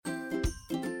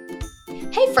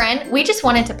Hey friend, we just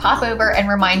wanted to pop over and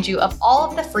remind you of all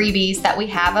of the freebies that we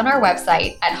have on our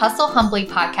website at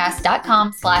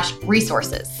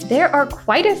hustlehumblypodcast.com/resources. There are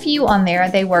quite a few on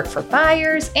there. They work for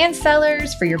buyers and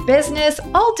sellers, for your business,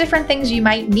 all different things you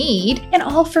might need, and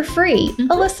all for free.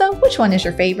 Alyssa, which one is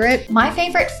your favorite? My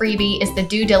favorite freebie is the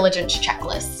due diligence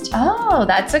checklist. Oh,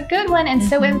 that's a good one and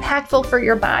so impactful for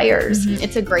your buyers.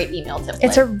 It's a great email template.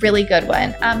 It's a really good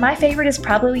one. My favorite is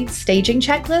probably staging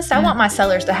checklist. I want my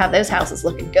sellers to have those houses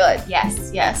looking good.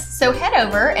 Yes. So head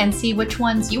over and see which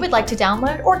ones you would like to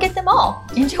download or get them all.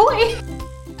 Enjoy.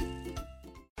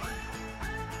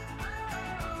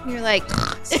 You're like,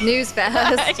 snooze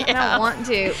fast. I don't want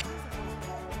to.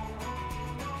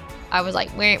 I was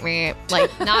like, meh, like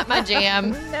not my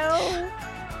jam. No.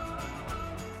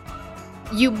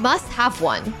 You must have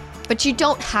one, but you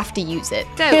don't have to use it.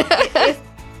 So,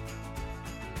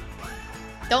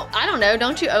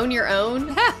 Don't you own your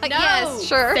own? No, yes,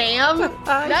 sure. Sam. No.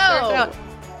 No.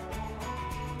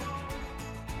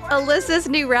 Alyssa's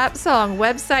new rap song,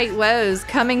 Website Woes,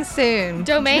 coming soon.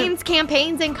 Domains,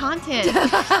 campaigns, and content.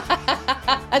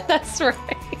 That's right.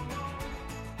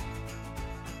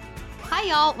 Hi,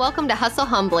 y'all. Welcome to Hustle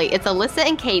Humbly. It's Alyssa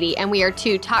and Katie, and we are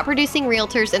two top producing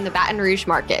realtors in the Baton Rouge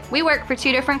market. We work for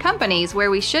two different companies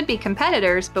where we should be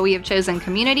competitors, but we have chosen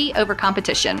community over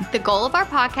competition. The goal of our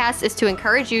podcast is to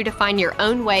encourage you to find your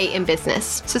own way in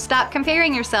business. So stop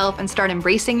comparing yourself and start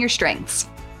embracing your strengths.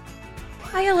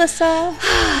 Hi, Alyssa.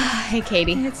 Hey,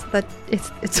 Katie. It's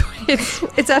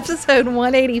episode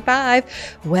 185,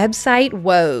 Website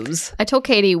Woes. I told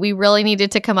Katie we really needed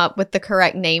to come up with the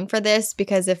correct name for this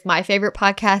because if my favorite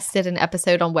podcast did an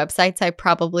episode on websites, I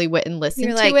probably wouldn't listen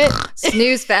You're to like, it.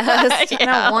 Snooze fast. I Yeah.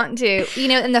 don't want to.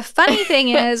 And the funny thing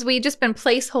is we've just been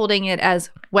placeholding it as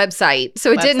website.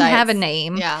 So it didn't have a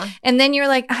name. Yeah. And then you're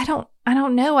like, I don't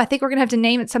know. I think we're going to have to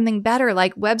name it something better,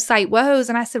 like Website Woes.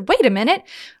 And I said, wait a minute.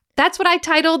 That's what I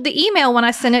titled the email when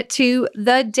I sent it to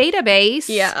the database.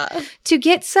 Yeah. To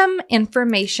get some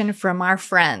information from our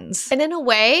friends. And in a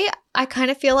way, I kind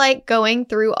of feel like going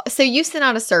through. So you sent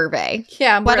out a survey.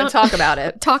 Yeah, we're going to talk about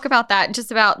it. Talk about that,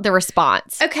 just about the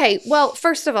response. Okay, well,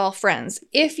 first of all, friends,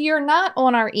 if you're not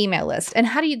on our email list, and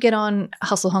how do you get on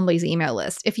Hustle Humbly's email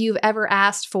list? If you've ever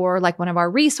asked for like one of our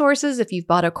resources, if you've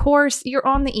bought a course, you're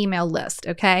on the email list,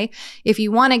 okay? If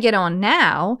you want to get on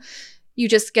now, you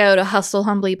just go to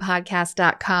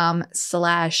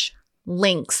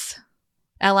hustlehumblypodcast.com/links.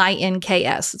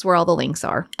 LINKS. It's where all the links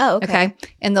are. Oh, okay.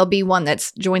 And there'll be one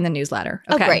that's join the newsletter.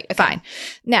 Okay. Oh, great. Okay. Fine.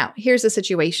 Now, here's the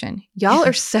situation. Y'all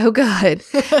are so good.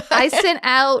 I sent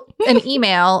out an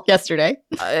email yesterday.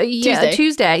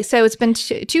 Tuesday. So it's been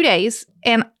 2 days.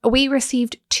 And we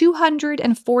received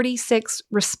 246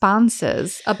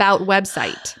 responses about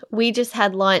website. We just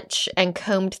had lunch and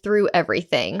combed through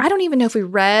everything. I don't even know if we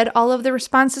read all of the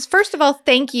responses. First of all,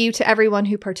 thank you to everyone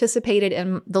who participated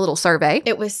in the little survey.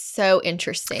 It was so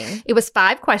interesting. It was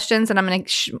 5 questions, and I'm going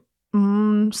to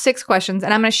 6 questions,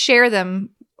 and I'm going to share them.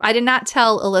 I did not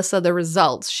tell Alyssa the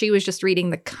results. She was just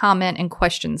reading the comment and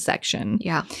question section.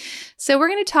 Yeah. So we're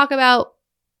going to talk about,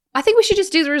 I think we should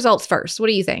just do the results first. What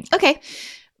do you think? Okay.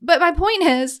 But my point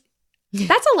is,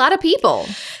 that's a lot of people.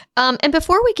 And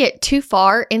before we get too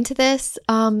far into this,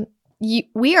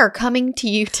 we are coming to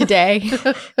you today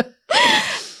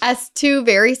as two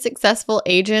very successful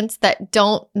agents that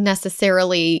don't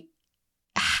necessarily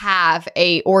have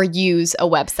or use a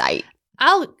website.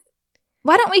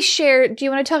 Why don't we share, do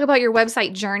you want to talk about your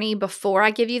website journey before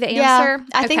I give you the answer? Yeah,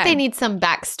 I think they need some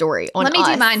backstory on Let me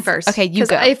do mine first. Okay, you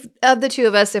go. If of the two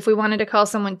of us, if we wanted to call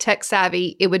someone tech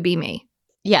savvy, it would be me.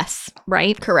 Yes.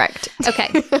 Right? Correct.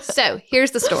 Okay. So here's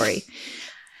the story.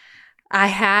 I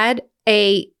had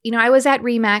I was at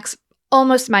RE/MAX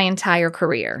almost my entire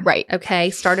career. Right.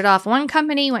 Okay. Started off one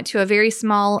company, went to a very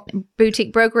small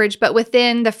boutique brokerage, but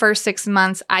within the first 6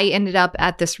 months, I ended up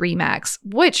at this RE/MAX,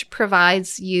 which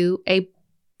provides you a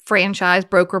franchise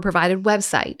broker provided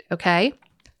website. Okay.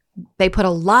 They put a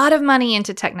lot of money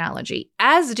into technology,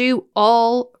 as do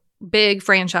all big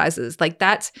franchises. Like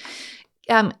that's,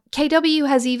 KW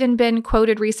has even been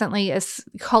quoted recently as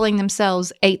calling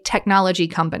themselves a technology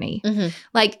company. Mm-hmm.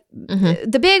 Like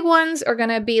the big ones are going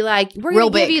to be like, we're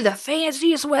going to give you the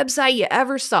fanciest website you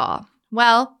ever saw.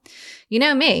 Well, you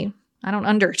know me, I don't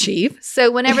underachieve.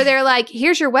 So whenever they're like,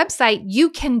 here's your website, you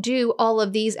can do all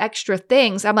of these extra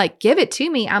things. I'm like, give it to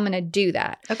me. I'm going to do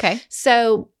that. Okay.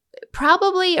 So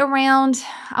probably around,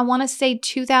 I want to say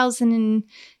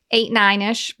 2008,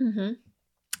 9-ish. Mm-hmm.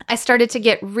 I started to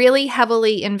get really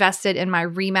heavily invested in my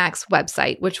RE/MAX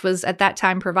website, which was at that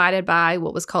time provided by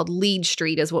what was called Lead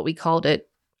Street is what we called it.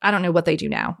 I don't know what they do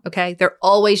now. Okay. They're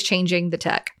always changing the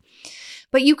tech.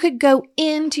 But you could go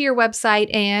into your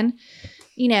website and,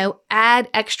 add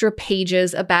extra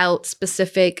pages about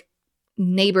specific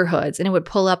neighborhoods, and it would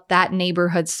pull up that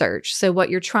neighborhood search. So what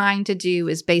you're trying to do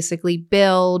is basically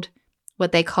build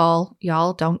what they call,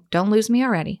 y'all, don't lose me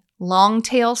already, long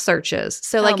tail searches.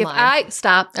 So like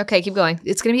stop. Okay, keep going.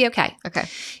 It's going to be okay. Okay.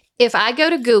 If I go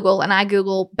to Google and I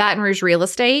Google Baton Rouge real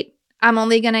estate, I'm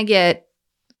only going to get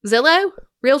Zillow,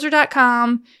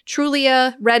 Realtor.com,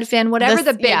 Trulia, Redfin, whatever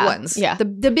the big ones. Yeah. The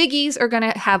biggies are going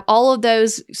to have all of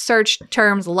those search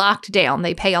terms locked down.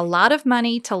 They pay a lot of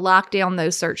money to lock down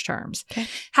those search terms. Okay.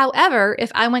 However,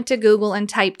 if I went to Google and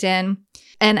typed in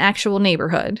an actual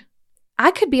neighborhood,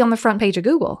 I could be on the front page of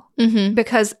Google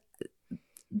because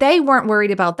they weren't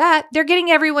worried about that. They're getting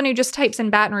everyone who just types in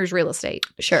Baton Rouge real estate.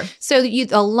 Sure. So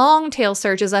a long tail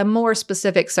search is a more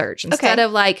specific search. Instead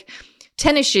of like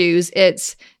tennis shoes,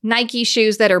 it's Nike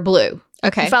shoes that are blue.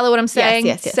 Okay. You follow what I'm saying?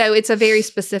 Yes. So it's a very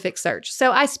specific search.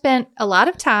 So I spent a lot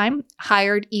of time,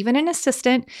 hired even an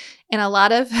assistant, and a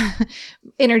lot of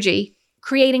energy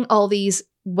creating all these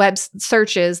web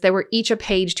searches that were each a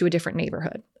page to a different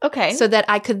neighborhood. Okay. So that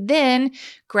I could then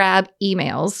grab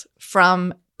emails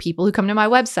from people who come to my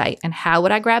website. And how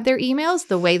would I grab their emails?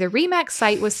 The way the RE/MAX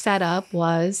site was set up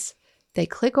was they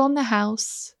click on the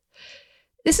house.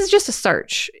 This is just a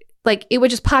search. Like it would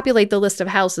just populate the list of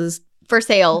houses for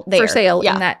sale there. For sale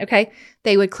Yeah. in that. Okay.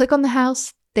 They would click on the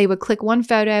house. They would click one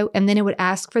photo, and then it would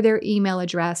ask for their email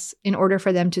address in order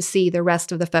for them to see the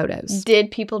rest of the photos.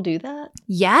 Did people do that?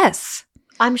 Yes.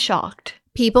 I'm shocked.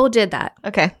 People did that.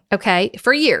 Okay. Okay.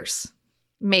 For years.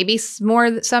 Maybe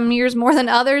some years more than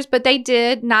others, but they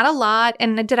did. Not a lot.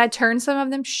 And did I turn some of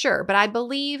them? Sure. But I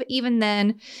believe even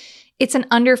then, it's an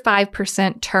under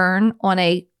 5% turn on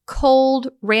a cold,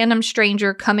 random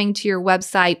stranger coming to your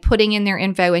website, putting in their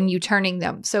info, and you turning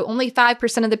them. So only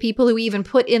 5% of the people who even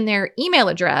put in their email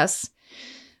address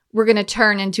were going to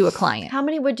turn into a client. How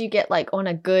many would you get like on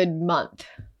a good month?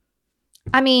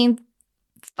 I mean,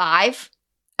 5?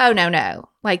 Oh, no.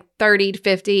 Like 30 to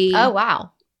 50. Oh,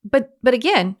 wow. But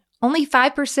again, only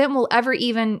 5% will ever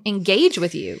even engage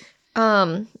with you.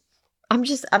 I'm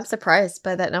surprised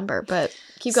by that number, but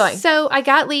keep going. So I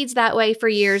got leads that way for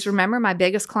years. Remember, my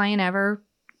biggest client ever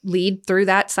lead through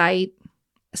that site.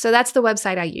 So that's the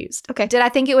website I used. Okay. Did I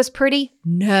think it was pretty?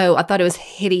 No, I thought it was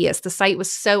hideous. The site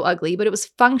was so ugly, but it was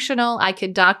functional. I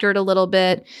could doctor it a little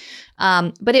bit,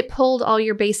 but it pulled all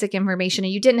your basic information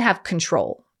and you didn't have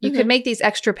control. You could make these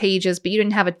extra pages, but you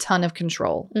didn't have a ton of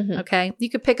control. Okay. You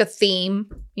could pick a theme.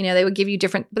 They would give you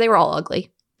different, but they were all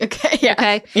ugly. Okay. Yeah.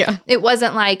 Okay. Yeah. It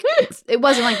wasn't like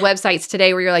websites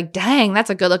today where you're like, dang, that's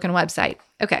a good looking website.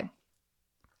 Okay.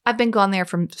 I've been gone there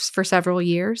for several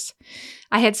years.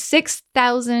 I had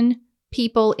 6,000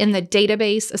 people in the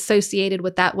database associated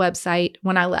with that website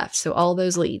when I left. So all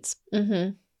those leads.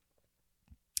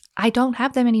 I don't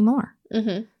have them anymore.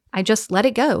 I just let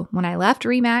it go. When I left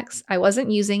RE/MAX, I wasn't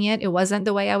using it. It wasn't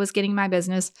the way I was getting my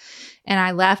business. And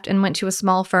I left and went to a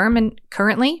small firm, and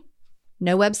currently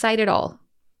no website at all.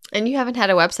 And you haven't had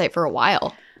a website for a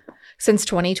while. Since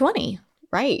 2020.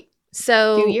 Right.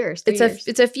 So Few years.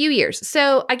 It's a few years.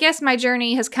 So I guess my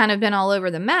journey has kind of been all over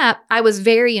the map. I was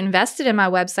very invested in my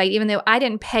website, even though I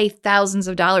didn't pay thousands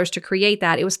of dollars to create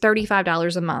that. It was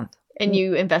 $35 a month. And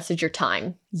you invested your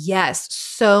time. Yes,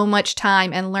 so much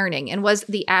time and learning. And was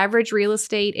the average real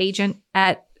estate agent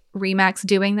at RE/MAX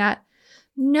doing that?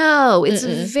 No, it's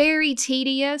very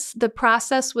tedious. The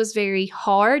process was very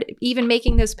hard. Even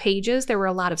making those pages, there were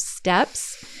a lot of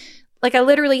steps. Like I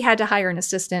literally had to hire an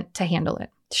assistant to handle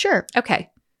it. Sure. Okay.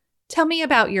 Tell me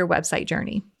about your website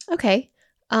journey. Okay.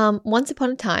 Once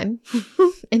upon a time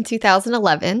in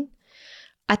 2011,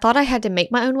 I thought I had to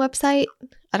make my own website.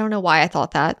 I don't know why I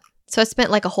thought that. So I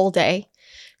spent like a whole day.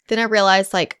 Then I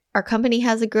realized like our company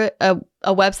has a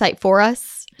website for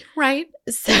us. Right.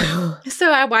 So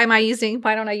why don't I use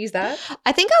that?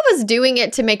 I think I was doing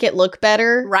it to make it look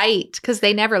better. Right. Because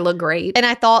they never look great. And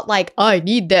I thought like, oh, I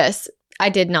need this. I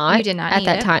did not. You did not at need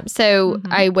that it. time. So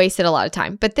I wasted a lot of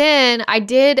time. But then I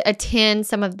did attend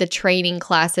some of the training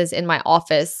classes in my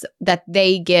office that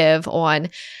they give on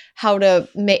how to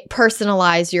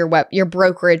personalize your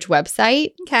brokerage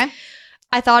website. Okay.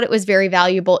 I thought it was very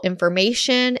valuable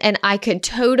information, and I could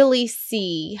totally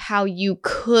see how you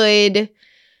could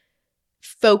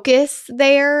focus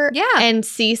there and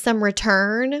see some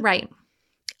return. Right.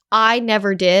 I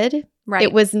never did. Right.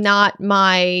 It was not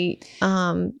my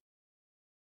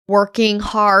working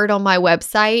hard on my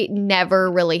website never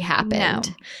really happened.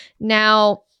 No.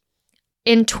 Now,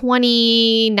 in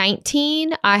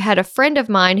 2019, I had a friend of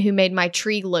mine who made my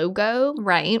tree logo.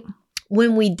 Right.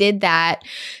 when we did that,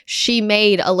 she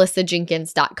made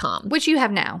alyssajenkins.com. Which you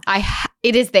have now.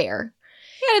 It is there.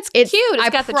 Yeah, it's cute. It's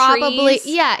got the trees.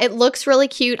 Yeah, it looks really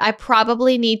cute. I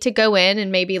probably need to go in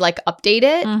and maybe like update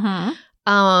it.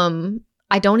 Mm-hmm.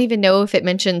 I don't even know if it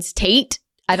mentions Tate.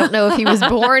 I don't know if he was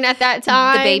born at that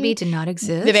time. The baby did not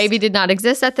exist. The baby did not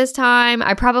exist at this time.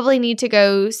 I probably need to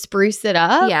go spruce it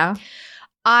up. Yeah.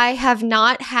 I have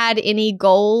not had any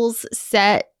goals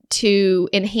set to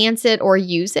enhance it or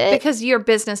use it. Because your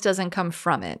business doesn't come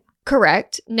from it.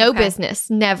 Correct. No Okay. business.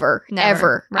 Never.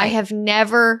 Ever. Right. I have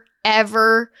never,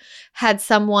 ever had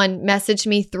someone message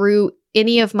me through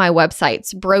any of my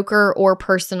websites, broker or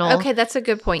personal. Okay, that's a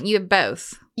good point. You have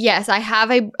both. Yes, I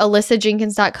have a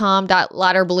alyssajenkins.com,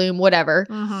 ladderbloom, whatever.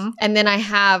 Mm-hmm. And then I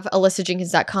have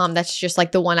alyssajenkins.com. That's just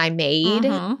like the one I made.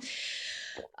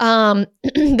 Mm-hmm.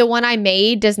 The one I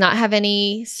made does not have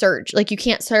any search. Like you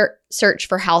can't search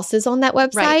for houses on that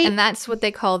website. Right. And that's what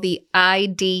they call the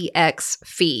IDX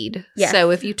feed. Yes.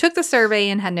 So if you took the survey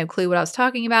and had no clue what I was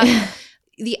talking about,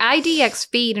 the IDX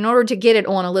feed, in order to get it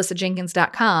on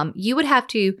alyssajenkins.com, you would have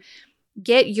to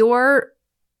get your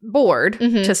board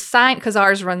Mhm. to sign, because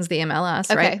ours runs the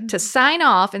MLS, right? Okay. To sign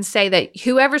off and say that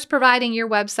whoever's providing your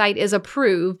website is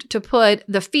approved to put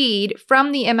the feed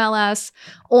from the MLS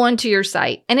onto your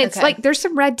site. And it's Okay. like there's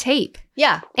some red tape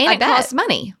Yeah. and I it bet. costs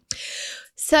money.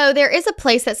 So there is a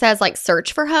place that says like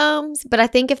search for homes, but I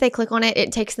think if they click on it,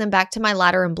 it takes them back to my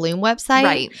Ladder and Bloom website.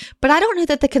 Right. But I don't know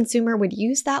that the consumer would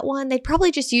use that one. They'd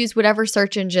probably just use whatever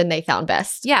search engine they found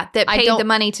best. Yeah. That I paid don't- the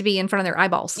money to be in front of their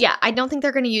eyeballs. Yeah, I don't think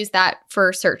they're going to use that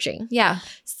for searching. Yeah.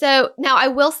 So now I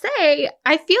will say,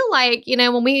 I feel like,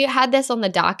 when we had this on the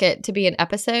docket to be an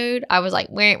episode, I was like,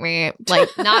 wah, wah, like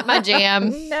not my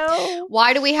jam. No.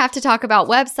 Why do we have to talk about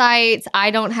websites?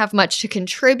 I don't have much to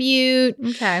contribute.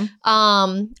 Okay.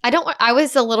 I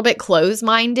was a little bit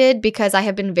closed-minded because I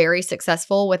have been very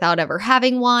successful without ever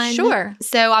having one. Sure.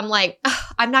 So I'm like,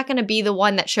 I'm not going to be the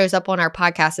one that shows up on our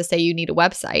podcast to say you need a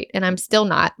website, and I'm still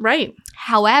not. Right.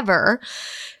 However,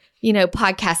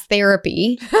 podcast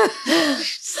therapy,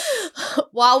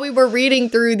 while we were reading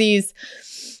through these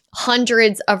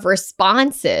hundreds of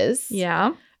responses,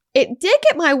 Yeah. it did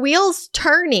get my wheels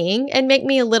turning and make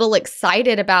me a little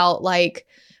excited about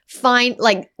find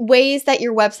ways that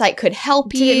your website could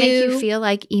help Did you. it make you feel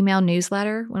like email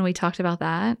newsletter when we talked about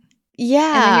that? Yeah.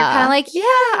 And then you're kind of like, yeah,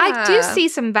 I do see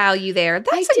some value there.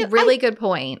 That's I a do. really good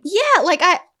point. Yeah,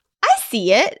 I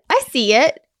see it. I see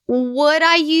it. Would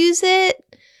I use it?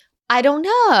 I don't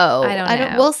know. I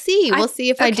don't know. We'll see. We'll see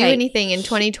if I do okay. anything in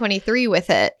 2023 with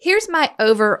it. Here's my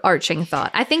overarching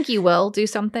thought. I think you will do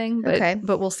something, Okay.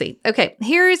 but we'll see. Okay,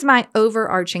 here is my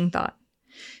overarching thought.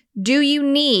 Do you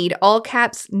need, all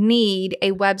caps, need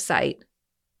a website?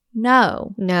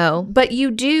 No. No. But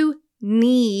you do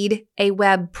need a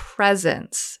web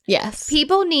presence. Yes.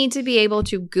 People need to be able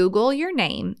to Google your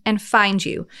name and find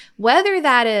you. Whether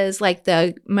that is like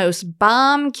the most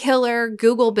bomb killer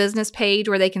Google business page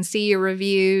where they can see your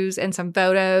reviews and some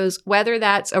photos, whether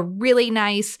that's a really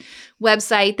nice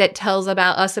website that tells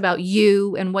about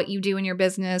you and what you do in your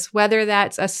business, whether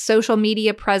that's a social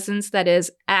media presence that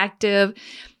is active,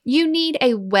 you need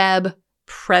a web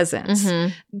presence.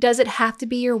 Mhm. Does it have to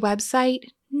be your website?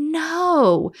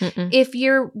 No. Mm-mm. If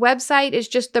your website is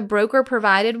just the broker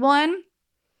provided one,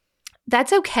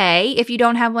 that's okay. If you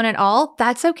don't have one at all,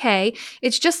 that's okay.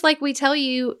 It's just like we tell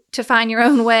you to find your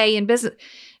own way in business.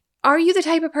 Are you the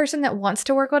type of person that wants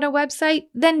to work on a website?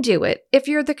 Then do it. If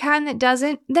you're the kind that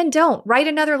doesn't, then don't. Write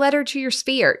another letter to your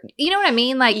sphere. You know what I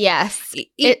mean? Like, Yes.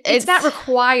 it's not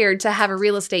required to have a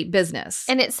real estate business.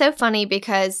 And it's so funny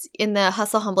because in the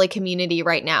Hustle Humbly community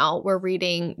right now, we're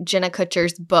reading Jenna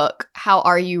Kutcher's book, How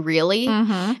Are You Really?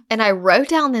 Mhm. And I wrote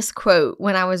down this quote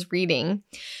when I was reading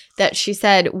that she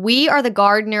said, "We are the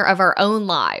gardener of our own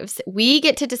lives. We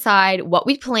get to decide what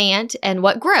we plant and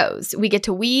what grows. We get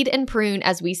to weed and prune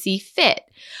as we see fit.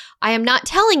 I am not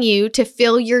telling you to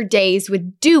fill your days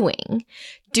with doing.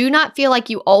 Do not feel like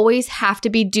you always have to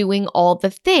be doing all the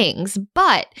things,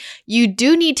 but you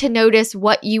do need to notice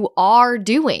what you are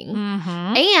doing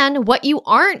Mhm. and what you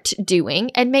aren't doing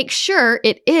and make sure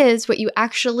it is what you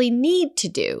actually need to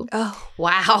do." Oh,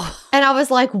 wow. And I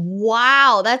was like,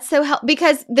 wow, that's so helpful.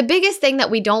 Because the biggest thing that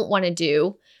we don't want to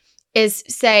do is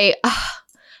say,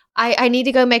 I need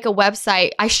to go make a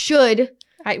website. I should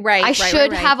have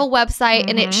a website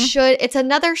and it's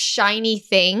another shiny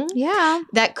thing Yeah.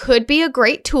 that could be a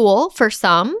great tool for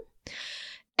some.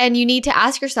 And you need to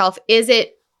ask yourself, is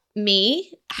it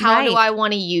me? How do Right. I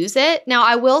want to use it? Now,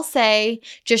 I will say,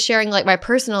 just sharing like my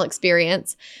personal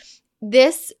experience,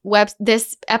 this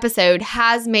episode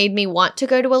has made me want to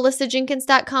go to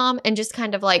alyssajenkins.com and just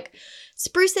kind of like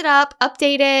spruce it up,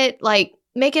 update it, like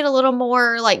make it a little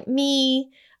more like me.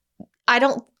 I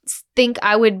don't think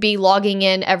I would be logging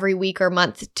in every week or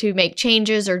month to make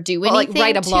changes or do anything like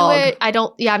write a blog. to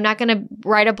it. I'm not going to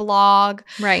write a blog.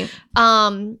 Right.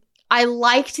 I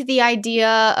liked the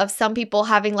idea of some people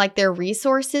having like their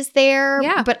resources there,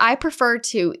 Yeah. but I prefer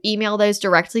to email those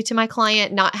directly to my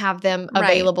client, not have them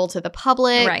available to the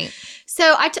public. Right. So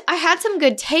I had some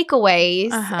good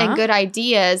takeaways and good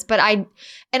ideas, but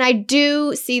I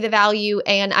do see the value,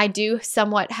 and I do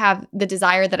somewhat have the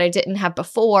desire that I didn't have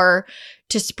before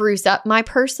to spruce up my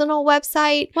personal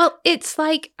website. Well, it's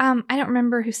like, I don't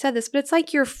remember who said this, but it's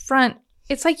like your front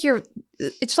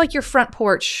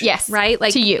porch. Yes. Right?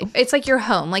 Like to you. It's like your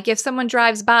home. Like if someone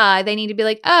drives by, they need to be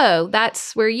like, oh,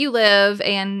 that's where you live.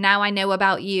 And now I know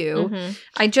about you. Mhm.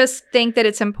 I just think that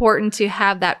it's important to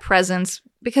have that presence,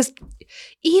 because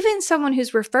even someone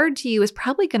who's referred to you is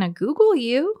probably going to Google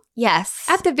you. Yes.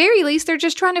 At the very least, they're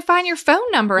just trying to find your phone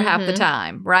number half the Mhm.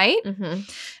 time. Right? Mhm.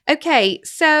 Okay.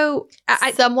 So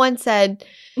Someone said,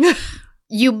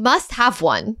 you must have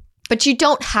one, but you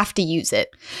don't have to use it.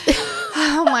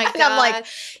 oh my God. And I'm like,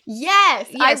 yes,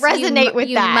 I resonate with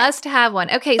you that. You must have one.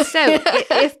 Okay, so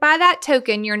if by that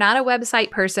token you're not a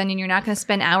website person and you're not going to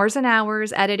spend hours and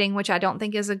hours editing, which I don't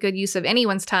think is a good use of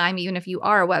anyone's time, even if you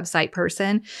are a website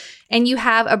person, and you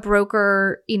have a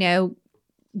broker,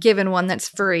 given one that's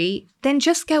free, then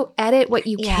just go edit what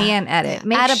you can edit. Yeah.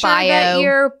 Make Add a sure that bio.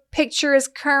 your picture is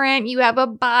current. You have a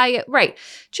bio. Right.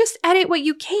 Just edit what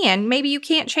you can. Maybe you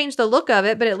can't change the look of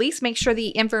it, but at least make sure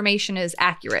the information is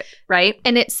accurate. Right.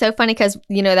 And it's so funny because,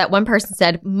 that one person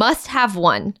said, must have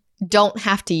one, don't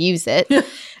have to use it.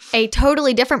 A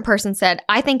totally different person said,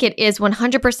 I think it is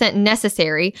 100%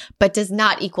 necessary, but does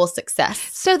not equal success.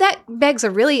 So that begs a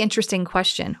really interesting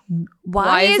question.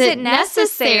 Why is it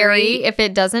necessary if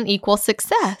it doesn't equal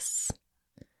success?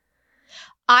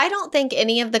 I don't think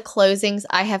any of the closings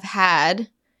I have had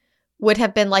would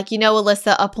have been like,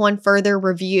 Alyssa, upon further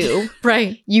review,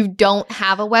 Right. you don't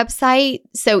have a website.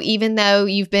 So even though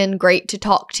you've been great to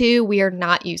talk to, we are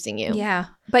not using you. Yeah.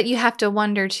 But you have to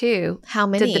wonder too. How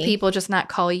many? Did the people just not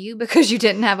call you because you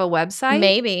didn't have a website?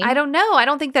 Maybe. I don't know. I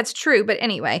don't think that's true. But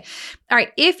anyway. All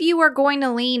right. If you are going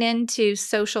to lean into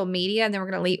social media, and then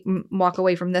we're going to walk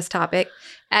away from this topic,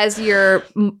 as your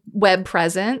web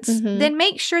presence, Mhm. then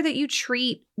make sure that you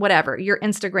treat whatever, your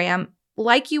Instagram,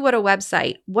 like you would a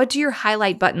website. What do your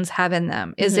highlight buttons have in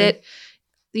them? Is Mhm. it,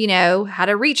 how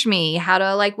to reach me, how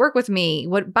to work with me,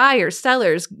 what buyers,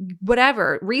 sellers,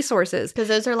 whatever, resources. Because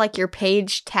those are like your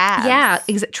page tabs. Yeah,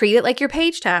 treat it like your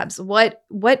page tabs. What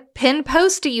pin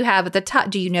post do you have at the top?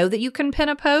 Do you know that you can pin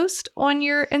a post on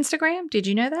your Instagram? Did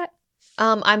you know that?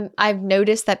 I've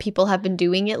noticed that people have been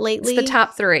doing it lately. It's the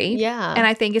top 3. Yeah. And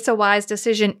I think it's a wise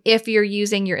decision if you're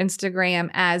using your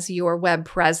Instagram as your web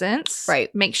presence.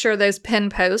 Right. Make sure those pin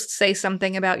posts say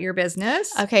something about your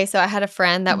business. Okay, so I had a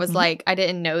friend that was Mhm. like, I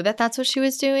didn't know that that's what she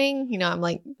was doing. I'm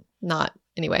like, not.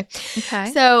 Anyway. Okay.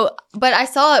 So, but I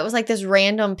saw it was like this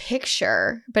random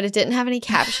picture, but it didn't have any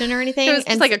caption or anything. It was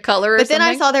just like a color or But something.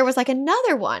 then I saw there was like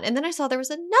another one. And then I saw there was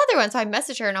another one. So I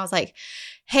messaged her and I was like,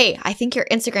 hey, I think your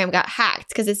Instagram got hacked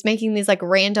because it's making these like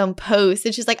random posts.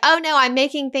 And she's like, oh no, I'm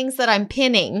making things that I'm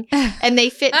pinning and they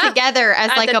fit together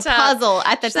as At like the a top. puzzle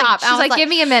at the She's top. She's like, give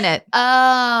me a minute.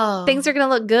 Oh. Things are going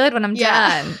to look good when I'm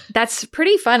Yeah. done. That's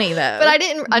pretty funny though. But I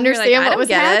didn't You're understand like, I what don't was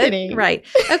get it. happening. Right.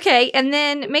 Okay. And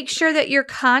then make sure that your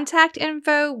contact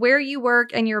info, where you work,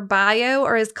 and your bio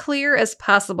are as clear as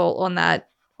possible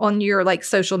on your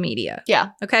social media. Yeah.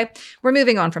 Okay. We're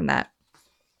moving on from that.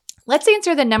 Let's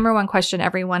answer the number one question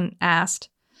everyone asked.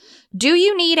 Do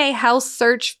you need a house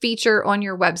search feature on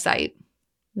your website?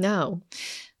 No,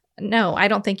 No, I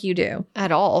don't think you do.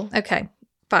 at all. Okay.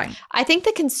 Fine. I think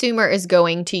the consumer is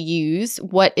going to use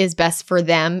what is best for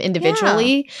them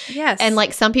individually. Yes. And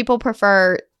some people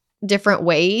prefer different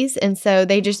ways. And so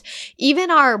they just, even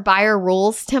our buyer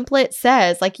rules template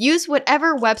says use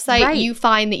whatever website Right. you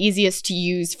find the easiest to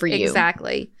use for you.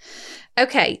 Exactly.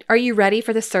 Okay. Are you ready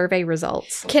for the survey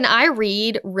results? Can I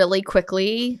read really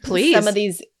quickly? Please. Some of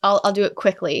these, I'll do it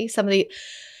quickly. Some of the,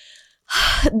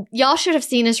 y'all should have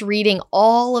seen us reading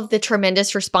all of the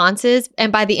tremendous responses. And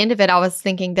by the end of it, I was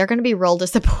thinking they're going to be real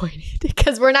disappointed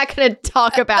because we're not going to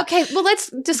talk about. Okay. Well, let's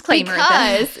disclaimer.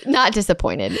 then. Because not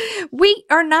disappointed. We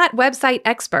are not website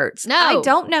experts. No. I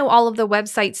don't know all of the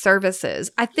website services.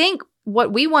 I think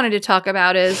what we wanted to talk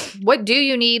about is what do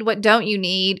you need, what don't you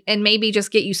need, and maybe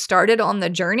just get you started on the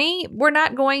journey. We're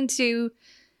not going to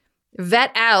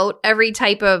vet out every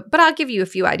type of, but I'll give you a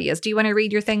few ideas. Do you want to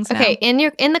read your things now? Okay,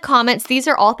 in the comments, these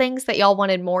are all things that y'all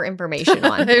wanted more information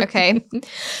on. Okay.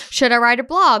 Should I write a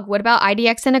blog? What about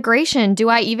IDX integration? Do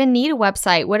I even need a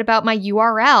website? What about my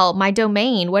URL, my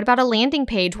domain? What about a landing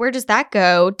page? Where does that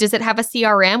go? Does it have a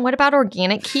CRM? What about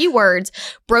organic keywords?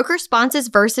 Broker sponsors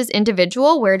versus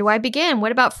individual? Where do I begin?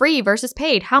 What about free versus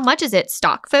paid? How much is it?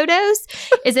 Stock photos?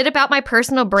 Is it about my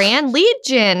personal brand? Lead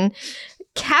gen?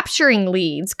 Capturing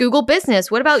leads, Google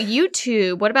Business. What about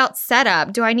YouTube? What about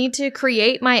setup? Do I need to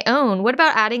create my own? What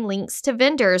about adding links to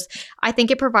vendors? I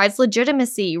think it provides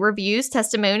legitimacy, reviews,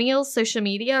 testimonials, social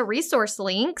media, resource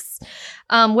links.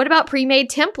 What about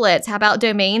pre-made templates? How about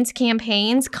domains,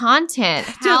 campaigns, content?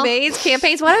 Domains,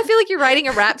 campaigns. Why do I feel like you're writing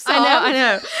a rap song? I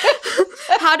know.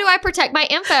 How do I protect my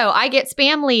info? I get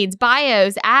spam leads,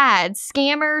 bios, ads,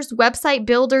 scammers, website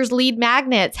builders, lead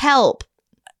magnets. Help.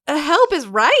 Help is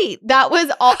right. That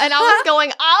was all. And I was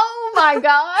going, oh my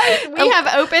gosh, we have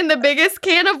opened the biggest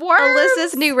can of worms.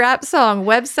 Alyssa's new rap song,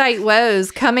 Website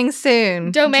Woes, coming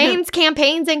soon. Domains,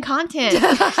 campaigns, and content.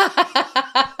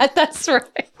 That's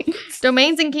right.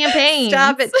 Domains and campaigns.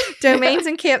 Stop it. Domains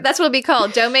and that's what it'll be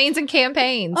called. Domains and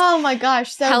campaigns. Oh my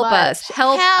gosh, so Help much. us.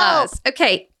 Help us.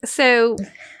 Okay, so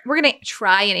we're going to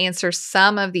try and answer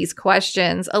some of these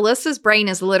questions. Alyssa's brain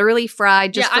is literally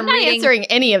fried just I'm from not answering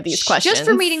any of these questions. Just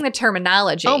from reading the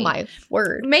terminology. Oh my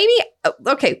word. Maybe,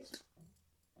 okay,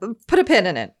 put a pin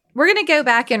in it. We're going to go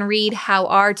back and read how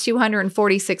our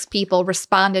 246 people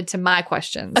responded to my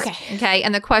questions. Okay.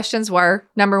 And the questions were,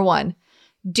 number 1,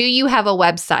 do you have a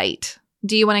website?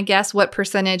 Do you want to guess what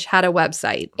percentage had a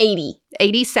website?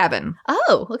 87.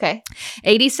 Oh, okay.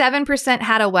 87%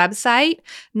 had a website.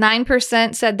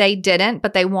 9% said they didn't,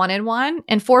 but they wanted one.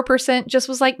 And 4% just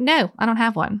was like, no, I don't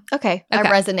have one. Okay. I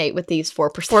resonate with these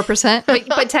 4%. 4%.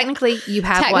 But technically, you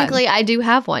have one. Technically, I do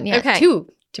have one. Yeah. Okay. 2,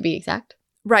 to be exact.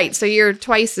 Right. So you're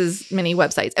twice as many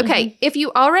websites. Okay. If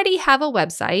you already have a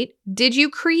website, did you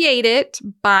create it,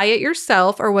 buy it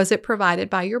yourself, or was it provided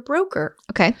by your broker?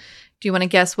 Okay. Do you want to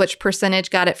guess which percentage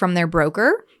got it from their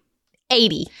broker?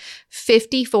 80.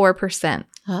 54%.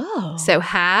 Oh. So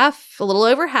half, a little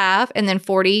over half, and then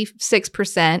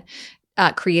 46%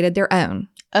 created their own.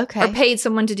 Okay. Or paid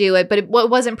someone to do it, but it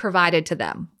wasn't provided to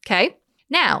them. Okay.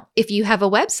 Now, if you have a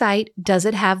website, does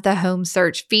it have the home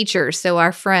search feature? So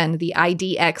our friend, the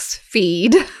IDX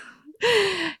feed.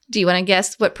 Do you want to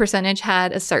guess what percentage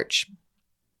had a search?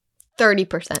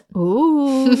 30%.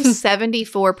 Ooh,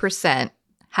 74%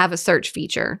 have a search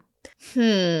feature.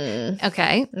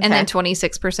 Okay. And then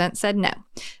 26% said no.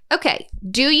 Okay.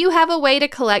 Do you have a way to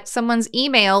collect someone's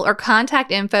email or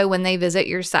contact info when they visit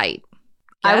your site?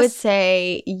 Yes? I would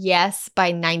say yes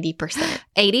by 90%.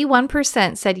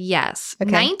 81% said yes.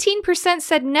 Okay. 19%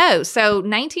 said no. So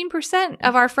 19%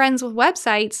 of our friends with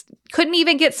websites couldn't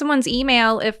even get someone's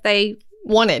email if they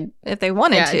wanted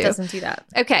Yeah, to. it doesn't do that.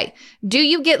 Okay. Do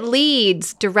you get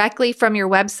leads directly from your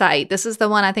website? This is the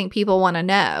one I think people want to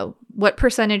know. What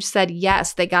percentage said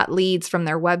yes, they got leads from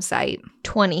their website?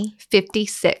 20.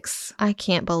 56. I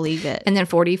can't believe it. And then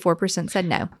 44% said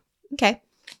no. Okay.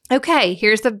 Okay,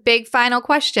 here's the big final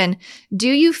question. Do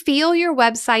you feel your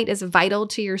website is vital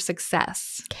to your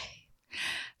success? Okay.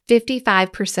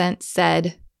 55%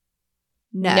 said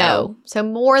no. So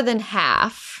more than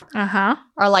half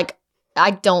are like,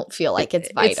 I don't feel like it's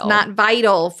vital. It's not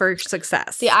vital for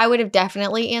success. See, I would have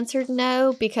definitely answered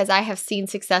no because I have seen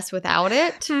success without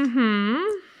it. Mm-hmm.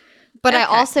 But Okay. I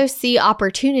also see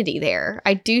opportunity there.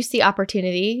 I do see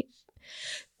opportunity.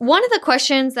 One of the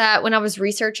questions that when I was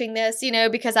researching this,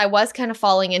 because I was kind of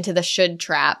falling into the should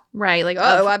trap. Right. Like,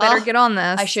 I better get on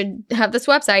this. I should have this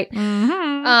website.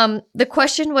 Mm-hmm. The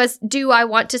question was, do I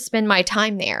want to spend my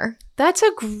time there? That's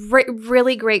a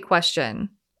really great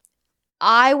question.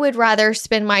 I would rather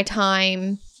spend my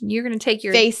time You're going to take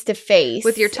your face to face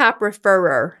with your top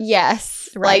referrer. Yes.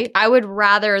 Right? Like I would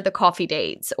rather the coffee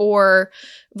dates or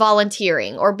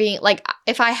volunteering or being like,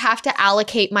 if I have to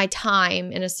allocate my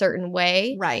time in a certain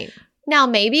way. Right. Now,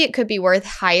 maybe it could be worth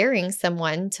hiring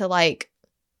someone to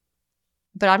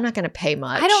but I'm not going to pay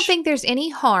much. I don't think there's any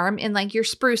harm in like your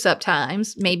spruce up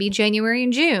times, maybe January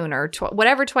and June or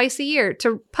whatever, twice a year,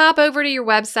 to pop over to your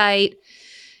website,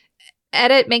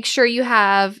 edit, make sure you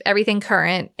have everything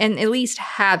current, and at least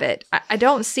have it. I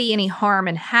don't see any harm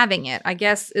in having it, I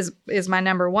guess is my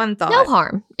number one thought. No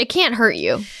harm. It can't hurt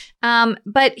you.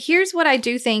 But here's what I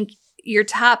do think your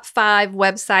top 5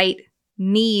 website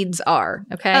needs are.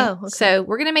 Okay. Oh, okay. So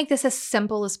we're going to make this as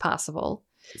simple as possible.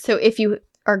 So if you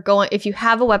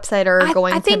have a website or are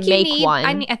going to make one.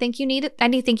 I think you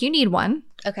need one.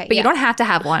 Okay. But you don't have to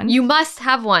have one. You must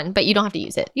have one, but you don't have to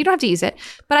use it. You don't have to use it.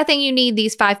 But I think you need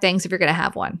these 5 things if you're going to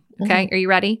have one. Okay. Are you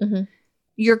ready? Mhm.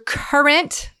 Your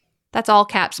current, that's all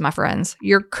caps, my friends,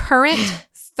 your current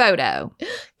photo.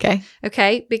 Okay.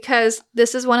 Okay. Because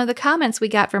this is one of the comments we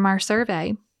got from our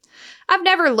survey. I've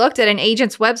never looked at an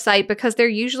agent's website because they're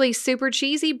usually super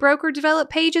cheesy broker developed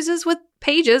pages with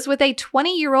a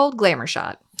 20-year-old glamour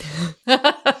shot.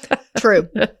 True.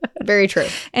 Very true.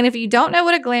 And if you don't know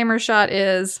what a glamour shot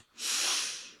is,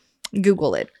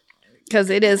 Google it because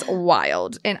it is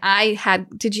wild. And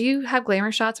did you have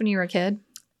glamour shots when you were a kid?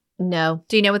 No,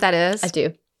 Do you know what that is? I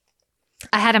do.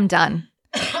 I had them done.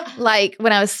 Like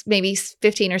when I was maybe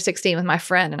 15 or 16 with my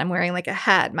friend and I'm wearing like a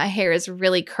hat. My hair is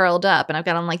really curled up and I've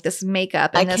got on like this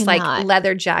makeup and this like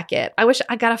leather jacket. I wish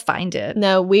I got to find it.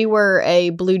 No, we were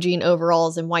a blue jean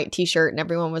overalls and white t-shirt and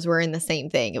everyone was wearing the same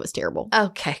thing. It was terrible.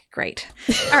 Okay, great.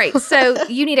 All right. So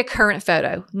you need a current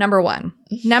photo, number 1.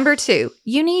 Number 2,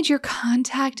 you need your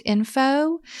contact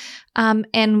info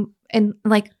and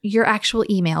like your actual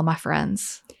email, my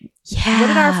friends. Yeah. What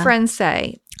did our friends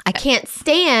say? I can't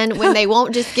stand when they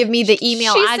won't just give me the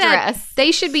email She address. said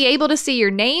they should be able to see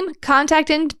your name, contact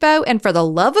info, and for the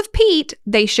love of Pete,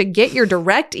 they should get your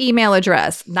direct email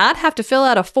address, not have to fill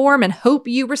out a form and hope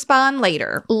you respond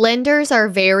later. Lenders are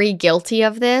very guilty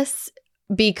of this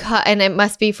and it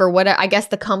must be for what I guess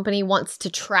the company wants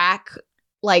to track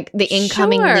like the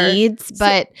incoming Sure. leads.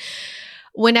 But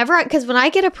because when I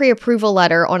get a pre-approval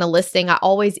letter on a listing, I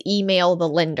always email the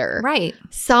lender. Right.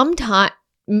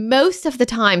 Most of the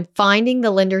time, finding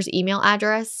the lender's email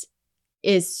address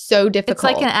is so difficult. It's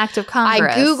like an act of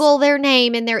Congress. I Google their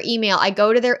name and their email. I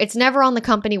go to it's never on the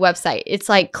company website. It's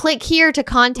like, click here to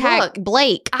contact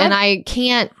Blake. And I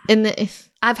can't.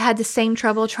 I've had the same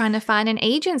trouble trying to find an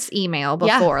agent's email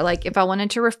before. Yeah. Like if I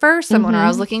wanted to refer someone or I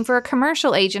was looking for a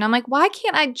commercial agent, I'm like, why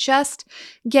can't I just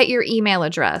get your email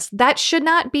address? That should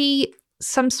not be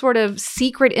some sort of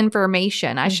secret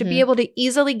information. I should be able to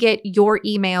easily get your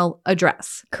email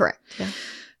address. Correct. Yeah.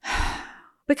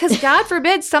 Because God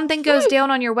forbid something goes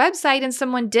down on your website and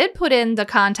someone did put in the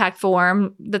contact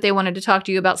form that they wanted to talk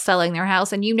to you about selling their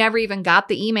house and you never even got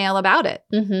the email about it.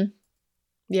 Mm-hmm.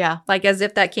 Yeah. Like as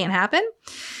if that can't happen.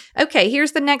 Okay,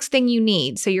 here's the next thing you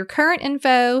need. So your current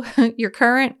info, your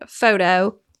current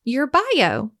photo, your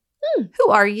bio. Who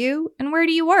are you and where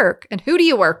do you work and who do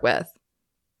you work with?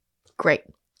 Great.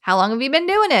 How long have you been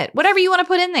doing it? Whatever you want to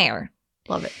put in there.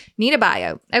 Love it. Need a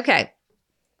bio. Okay.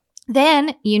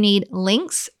 Then you need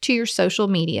links to your social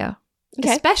media,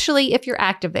 especially if you're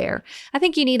active there. I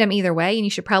think you need them either way, and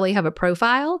you should probably have a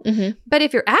profile. Mm-hmm. But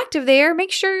if you're active there,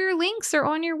 make sure your links are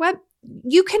on your web.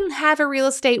 You can have a real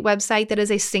estate website that is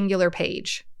a singular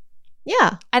page.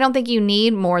 Yeah. I don't think you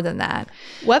need more than that.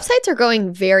 Websites are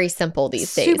going very simple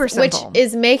these days. Super simple. Which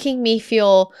is making me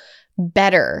feel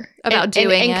better about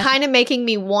doing it. And kind of making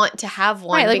me want to have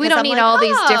one. Right, like we don't need all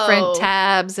these different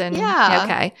tabs and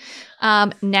okay.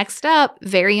 Next up,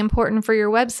 very important for your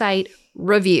website,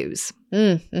 reviews.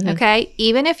 Mm-hmm. Okay.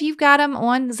 Even if you've got them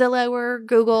on Zillow or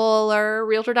Google or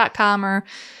Realtor.com or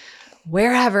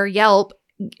wherever, Yelp,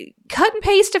 cut and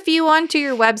paste a few onto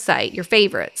your website, your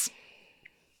favorites.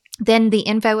 Then the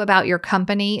info about your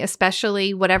company,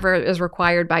 especially whatever is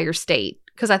required by your state.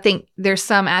 Because I think there's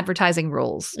some advertising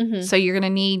rules. Mm-hmm. So you're going to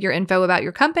need your info about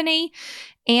your company.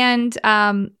 And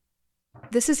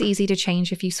this is easy to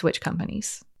change if you switch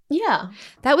companies. Yeah.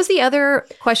 That was the other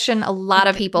question a lot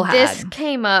of people had. This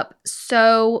came up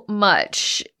so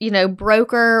much,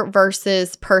 broker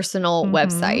versus personal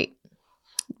website.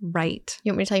 Right.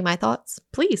 You want me to tell you my thoughts?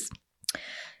 Please.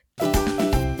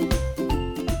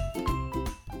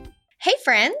 Hey,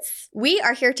 friends. We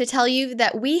are here to tell you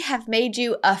that we have made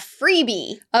you a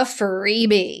freebie. A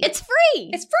freebie. It's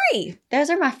free. It's free. Those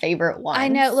are my favorite ones. I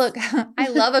know. Look, I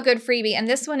love a good freebie, and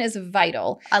this one is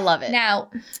vital. I love it.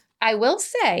 Now, I will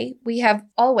say we have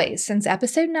always, since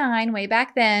episode 9, way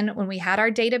back then, when we had our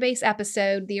database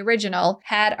episode, the original,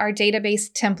 had our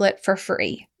database template for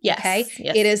free. Yes. Okay.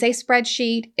 Yes. It is a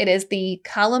spreadsheet. It is the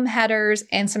column headers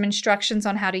and some instructions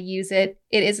on how to use it.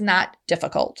 It is not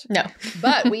difficult. No.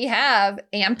 But we have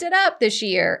amped it up this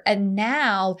year. And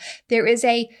now there is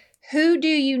a who do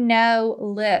you know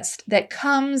list that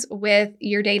comes with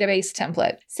your database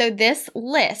template. So this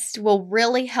list will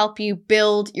really help you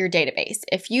build your database.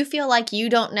 If you feel like you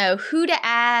don't know who to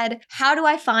add, how do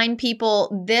I find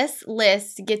people, this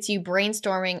list gets you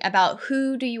brainstorming about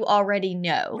who do you already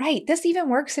know. Right. This even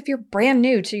works if you're brand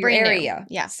new to your area.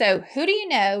 Yeah. So who do you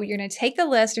know? You're going to take the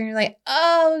list and you're like,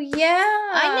 oh, yeah.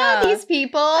 I know these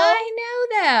people. I know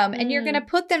them. And you're going to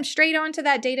put them straight onto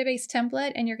that database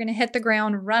template and you're going to hit the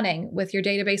ground running with your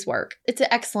database work. It's an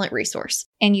excellent resource.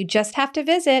 And you just have to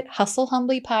visit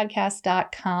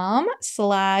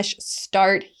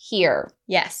hustlehumblypodcast.com/start here.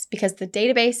 Yes, because the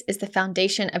database is the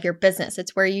foundation of your business.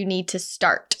 It's where you need to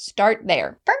start. Start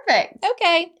there. Perfect.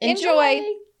 Okay. Enjoy.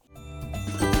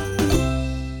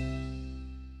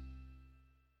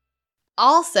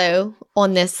 Also,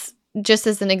 on this, just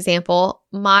as an example,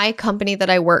 my company that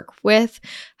I work with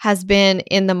has been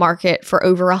in the market for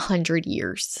over 100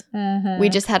 years. We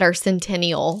just had our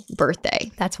centennial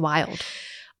birthday. That's wild.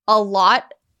 A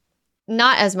lot,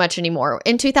 not as much anymore.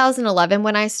 In 2011,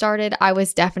 when I started, I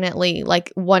was definitely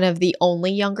like one of the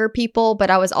only younger people, but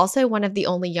I was also one of the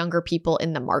only younger people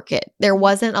in the market. There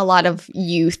wasn't a lot of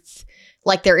youth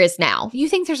like there is now. You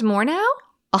think there's more now?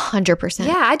 100%.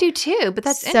 Yeah, I do too. But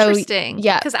that's So, interesting.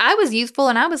 yeah. Because I was youthful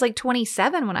and I was like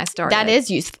 27 when I started. That is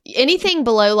youthful. Anything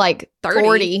below like 30.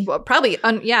 40 Well, probably,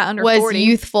 under was 40.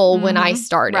 youthful when I Mhm.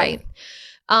 started. Right.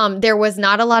 There was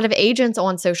not a lot of agents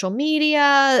on social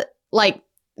media. Like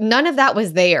none of that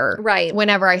was there. Right.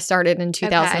 Whenever I started in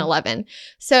 2011.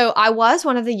 So I was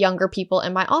one of the younger people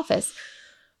in my office.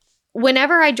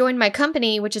 Whenever I joined my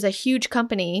company, which is a huge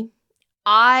company,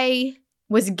 I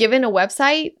was given a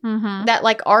website Mm-hmm. that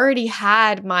like already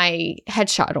had my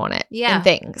headshot on it Yeah. and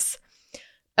things.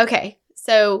 Okay.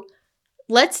 So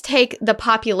let's take the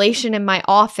population in my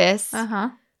office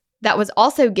Uh-huh. that was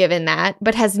also given that,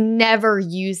 but has never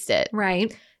used it.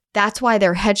 Right. That's why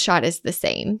their headshot is the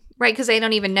same. Right. Because they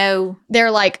don't even know.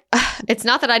 They're like, it's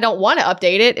not that I don't want to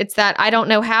update it. It's that I don't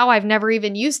know how. I've never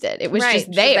even used it. It was Right, just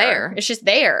just there. there. It's just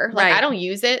there. Like Right. I don't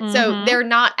use it. So Mhm. they're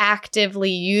not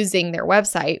actively using their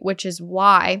website, which is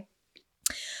why.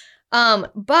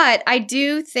 But I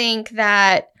do think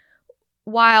that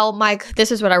while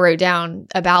this is what I wrote down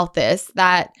about this,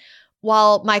 that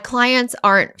while my clients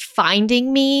aren't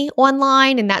finding me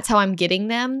online and that's how I'm getting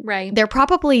them, Right. they're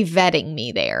probably vetting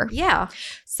me there. Yeah.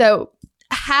 So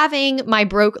having my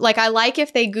like I like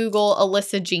if they Google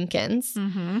Alyssa Jenkins,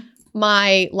 Mm-hmm.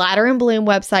 my Ladder and Bloom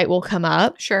website will come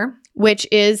up, Sure. which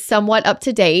is somewhat up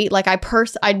to date. Like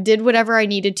I did whatever I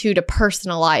needed to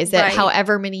personalize it, Right.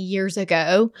 however many years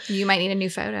ago. You might need a new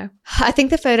photo. I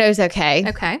think the photo's okay.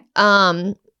 Okay.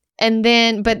 And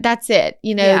then, but that's it.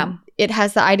 You know, Yeah. it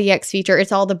has the IDX feature.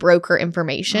 It's all the broker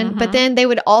information. Mhm. But then they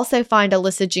would also find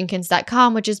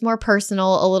AlyssaJenkins.com, which is more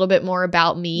personal, a little bit more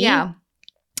about me. Yeah.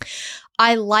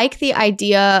 I like the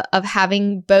idea of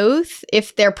having both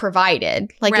if they're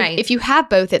provided. Like Right. if you have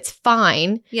both, it's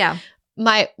fine. Yeah.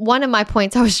 One of my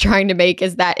points I was trying to make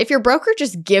is that if your broker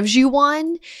just gives you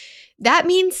one, that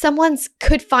means someone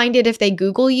could find it if they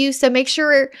Google you. So make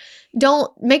sure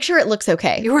it looks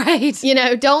okay. You're right. You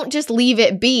know, don't just leave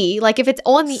it be. Like if it's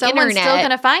on the Someone's internet, still going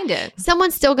to find it.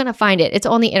 someone's still going to find it. It's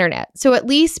on the internet. So at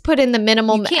least put in the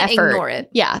minimum You can't effort. ignore it.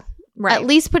 Yeah. Right. At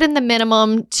least put in the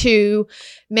minimum to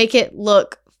make it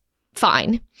look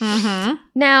fine. Mm-hmm.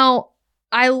 Now,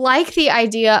 I like the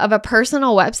idea of a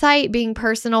personal website being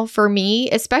personal for me,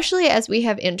 especially as we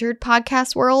have entered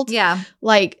podcast world. Yeah.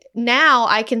 Like now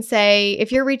I can say,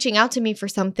 if you're reaching out to me for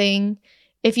something,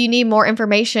 if you need more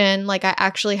information, like I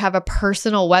actually have a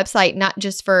personal website, not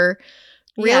just for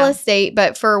real Yeah. estate,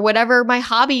 but for whatever my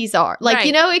hobbies are. Like, Right.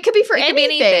 you know, it could be for It could be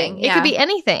anything. anything, It yeah. could be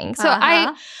anything. So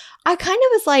Uh-huh. I kind of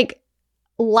was like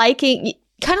liking,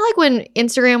 kind of like when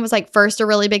Instagram was like first a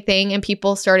really big thing and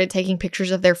people started taking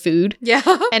pictures of their food Yeah.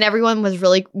 and everyone was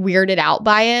really weirded out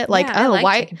by it. Like, Yeah, I oh,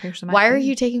 like taking pictures of my why are food.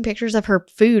 you taking pictures of her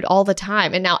food all the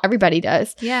time? And now everybody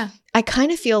does. Yeah. I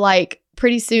kind of feel like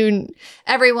pretty soon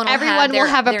Everyone will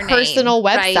have a their personal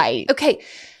name, website. Right? Okay.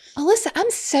 Alyssa, I'm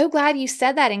so glad you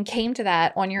said that and came to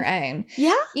that on your own.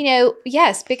 Yeah. You know,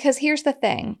 yes, because here's the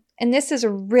thing, and this is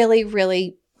really,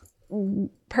 really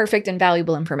perfect and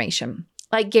valuable information.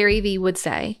 Like Gary Vee would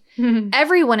say,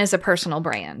 everyone is a personal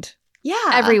brand. Yeah.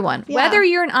 Everyone, Yeah. whether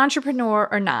you're an entrepreneur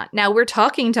or not. Now, we're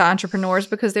talking to entrepreneurs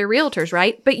because they're realtors,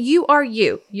 right? But you are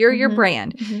you. You're your Mhm.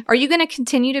 brand. Mhm. Are you going to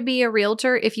continue to be a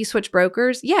realtor if you switch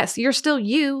brokers? Yes, you're still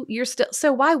you. You're still.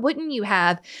 So why wouldn't you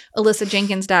have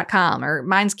AlyssaJenkins.com or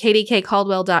mine's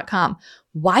KDKCaldwell.com?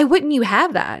 Why wouldn't you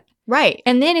have that? Right.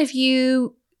 And then if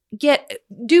you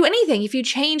do anything, if you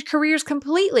change careers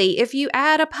completely, if you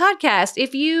add a podcast,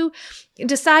 if you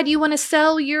decide you want to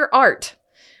sell your art,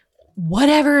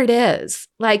 whatever it is,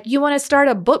 like you want to start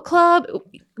a book club,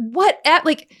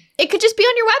 It could just be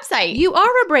on your website. you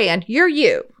are a brand. You're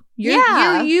you.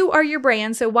 Yeah. You are your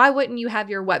brand. So why wouldn't you have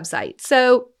your website?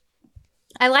 So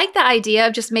I like the idea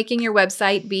of just making your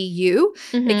website be you.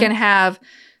 Mhm. It can have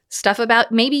stuff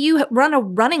about, maybe you run a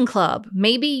running club.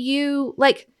 Maybe you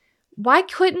Why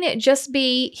couldn't it just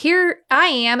be, here I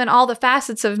am and all the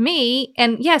facets of me?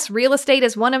 And yes, real estate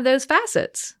is one of those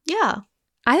facets. Yeah.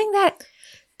 I think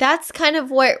That's kind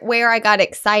of where I got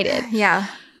excited. yeah.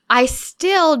 I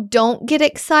still don't get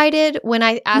excited when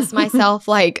I ask myself,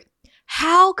 like,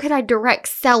 how could I direct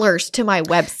sellers to my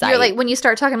website? You're like, when you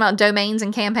start talking about domains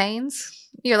and campaigns,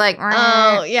 you're like,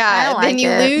 oh, yeah. I don't Then like you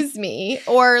it. lose me.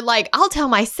 Or like, I'll tell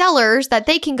my sellers that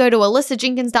they can go to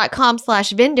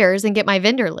alyssajenkins.com/vendors and get my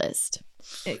vendor list.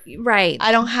 Right.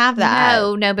 I don't have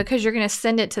that. No, because you're going to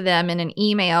send it to them in an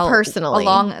email Personally.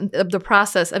 along the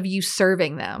process of you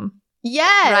serving them.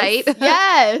 Yes. Right?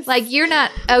 Yes. Like you're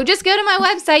not, oh, just go to my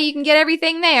website. You can get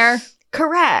everything there.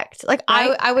 Correct. Like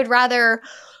Right? I would rather,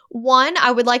 one,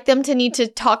 I would like them to need to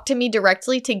talk to me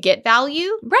directly to get value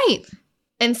Right.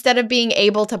 instead of being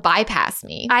able to bypass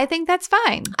me. I think that's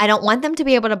fine. I don't want them to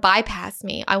be able to bypass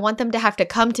me. I want them to have to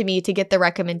come to me to get the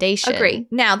recommendation. Agree.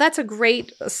 Now, that's a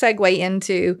great segue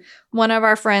into one of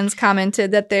our friends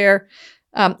commented that their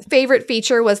favorite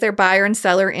feature was their buyer and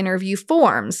seller interview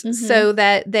forms so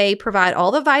that they provide all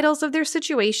the vitals of their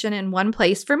situation in one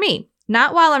place for me.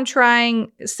 Not while I'm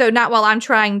trying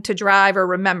to drive or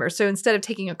remember. So instead of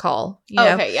taking a call, you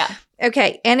know. Okay, yeah.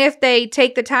 Okay. And if they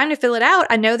take the time to fill it out,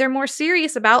 I know they're more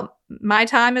serious about my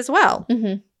time as well.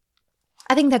 Mm-hmm.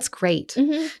 I think that's great.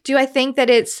 Mm-hmm. Do I think that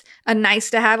it's a nice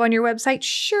to have on your website?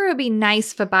 Sure, it'd be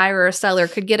nice if a buyer or a seller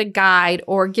could get a guide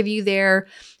or give you their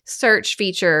search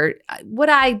feature. Would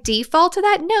I default to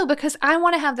that? No, because I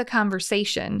want to have the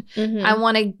conversation. Mm-hmm. I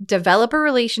want to develop a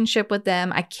relationship with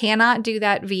them. I cannot do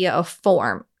that via a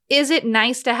form. Is it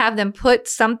nice to have them put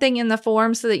something in the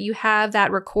form so that you have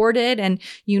that recorded and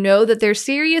you know that they're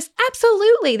serious?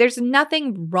 Absolutely. There's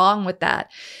nothing wrong with that.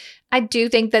 I do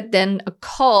think that then a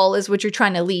call is what you're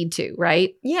trying to lead to,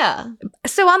 right? Yeah.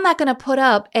 So I'm not going to put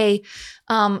up a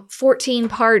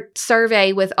 14-part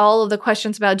survey with all of the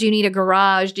questions about, do you need a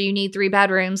garage? Do you need 3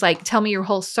 bedrooms? Like, tell me your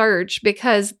whole search,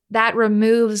 because that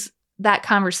removes that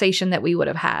conversation that we would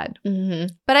have had.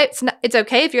 Mm-hmm. But it's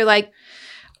okay if you're like,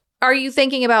 are you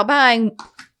thinking about buying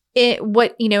it?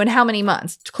 What, in how many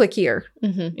months? Click here.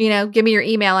 Mm-hmm. Give me your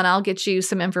email and I'll get you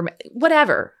some information.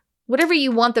 Whatever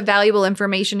you want the valuable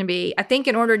information to be. I think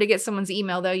in order to get someone's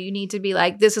email, though, you need to be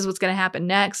like, this is what's going to happen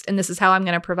next, and this is how I'm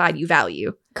going to provide you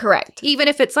value. Correct. Even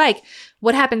if it's like,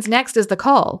 what happens next is the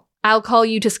call. I'll call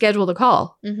you to schedule the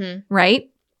call, Mm-hmm.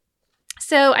 right?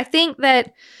 So I think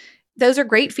that those are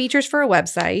great features for a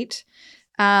website.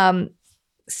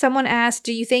 Someone asked,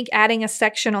 do you think adding a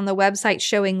section on the website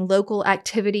showing local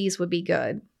activities would be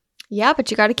good? Yeah, but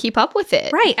you got to keep up with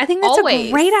it. Right. I think that's Always.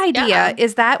 a great idea. Yeah.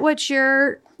 Is that what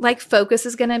your focus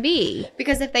is going to be?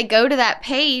 Because if they go to that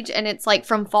page and it's like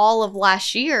from fall of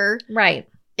last year, Right.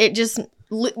 it just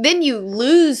then you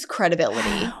lose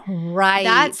credibility. Right.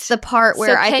 That's the part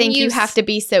where So I can think you you have to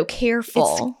be so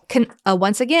careful.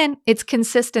 Once again, it's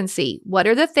consistency. What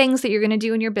are the things that you're going to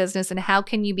do in your business and how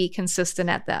can you be consistent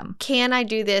at them? Can I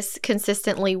do this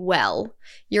consistently well?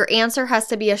 Your answer has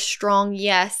to be a strong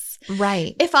yes.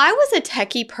 Right. If I was a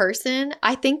techie person,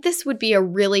 I think this would be a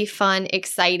really fun,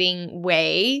 exciting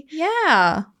way.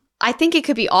 Yeah. I think it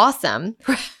could be awesome.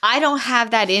 I don't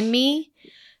have that in me.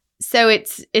 So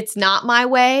it's not my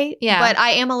way. Yeah. But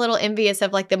I am a little envious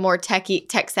of like the more tech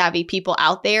savvy people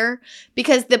out there,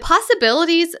 because the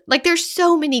possibilities, like there's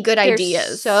so many good ideas.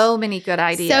 There's so many good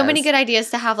ideas. So many good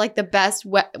ideas to have like the best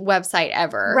website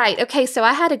ever. Right. Okay. So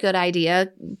I had a good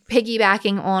idea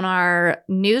piggybacking on our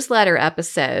newsletter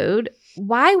episode.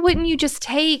 Why wouldn't you just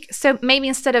so maybe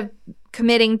instead of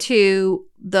committing to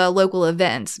the local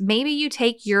events, maybe you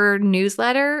take your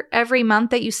newsletter every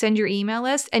month that you send your email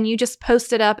list and you just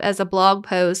post it up as a blog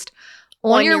post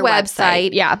on your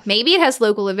website. Yeah. Maybe it has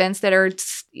local events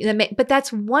but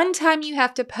that's one time you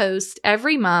have to post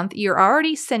every month. You're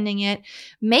already sending it.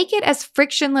 Make it as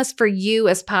frictionless for you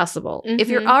as possible. If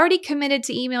you're already committed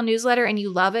to email newsletter and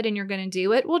you love it and you're going to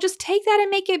do it, well, just take that and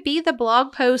make it be the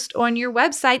blog post on your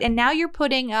website. And now you're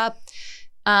putting up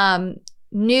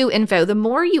new info. The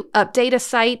more you update a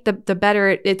site, the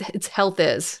better its health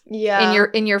is. Yeah.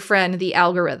 In your friend, the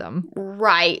algorithm.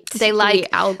 Right. They like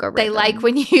the algorithm. They like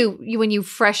when you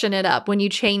freshen it up, when you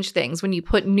change things, when you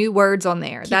put new words on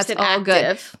there. Keeps That's it all active.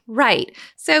 good. Right.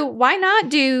 So why not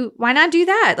do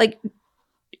that? Like,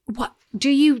 what do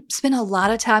you spend a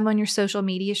lot of time on your social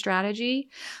media strategy?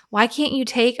 Why can't you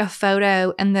take a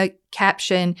photo and the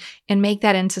caption and make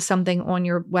that into something on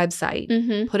your website?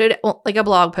 Mm-hmm. Put it like a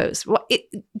blog post.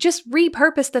 Just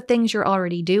repurpose the things you're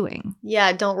already doing.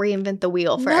 Yeah, don't reinvent the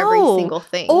wheel for No. every single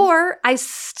thing. Or I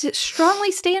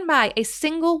strongly stand by a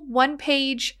single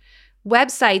one-page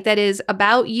website that is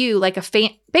about you, like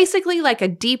basically like a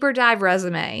deeper dive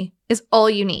resume is all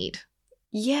you need.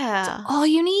 Yeah. All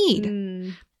you need.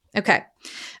 Mm. Okay.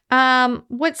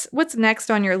 What's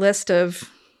next on your list of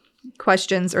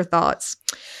questions or thoughts?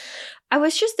 I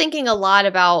was just thinking a lot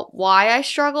about why I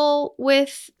struggle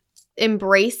with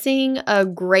embracing a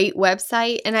great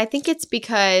website. And I think it's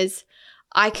because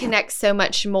I connect so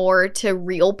much more to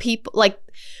real people, like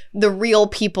the real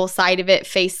people side of it,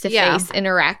 face-to-face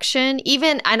interaction.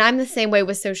 And I'm the same way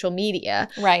with social media.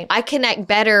 Right. I connect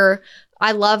better.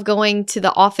 I love going to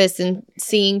the office and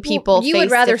seeing people. You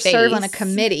would rather serve on a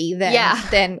committee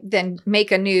than than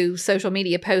make a new social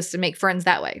media post and make friends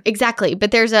that way. Exactly.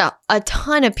 But there's a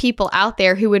ton of people out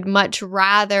there who would much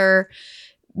rather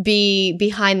be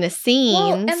behind the scenes.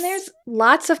 Well, and there's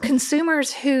lots of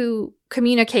consumers who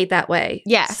communicate that way.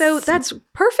 Yes. So that's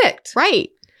perfect.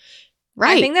 Right.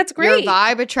 I think that's great. Your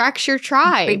vibe attracts your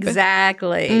tribe.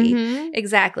 Exactly. Mhm.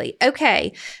 Exactly.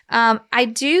 Okay. I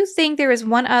do think there is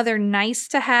one other nice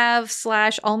to have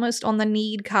 / almost on the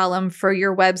need column for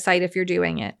your website if you're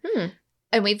doing it.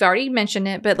 And we've already mentioned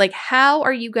it, but like, how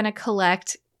are you going to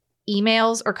collect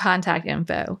emails or contact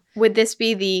info? Would this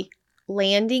be the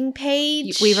landing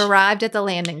page? We've arrived at the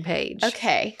landing page.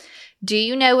 Okay. Do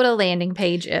you know what a landing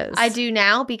page is? I do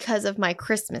now because of my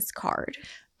Christmas card.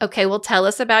 Okay, well, tell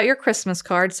us about your Christmas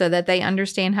card so that they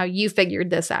understand how you figured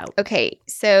this out. Okay,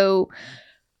 so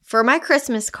for my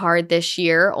Christmas card this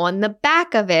year, on the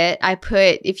back of it, I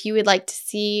put, if you would like to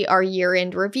see our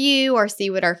year-end review or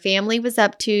see what our family was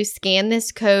up to, scan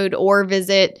this code or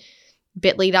visit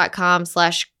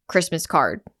bit.ly.com/Christmas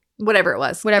card. Whatever it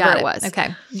was. Whatever it was.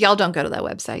 Okay. Y'all don't go to that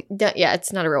website. Yeah,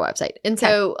 it's not a real website. And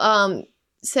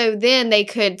so then they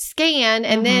could scan,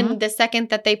 and then the second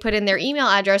that they put in their email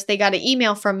address, they got an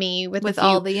email from me with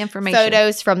all the information,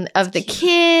 photos of the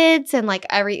kids, and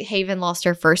like Haven lost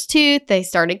her first tooth. They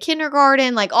started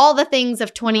kindergarten, like all the things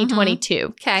of 2022.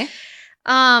 Okay.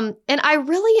 And I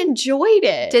really enjoyed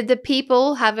it. Did the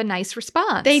people have a nice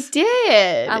response? They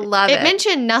did. I love it. It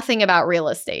mentioned nothing about real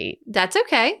estate. That's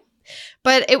okay.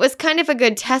 But it was kind of a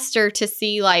good tester to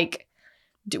see, like,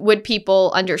 would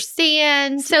people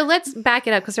understand? So let's back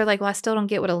it up because they're like, well, I still don't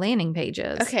get what a landing page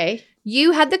is. Okay.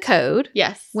 You had the code.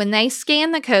 Yes. When they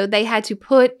scanned the code, they had to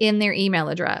put in their email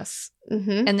address.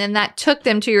 Mm-hmm. And then that took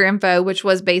them to your info, which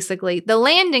was basically the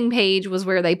landing page was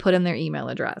where they put in their email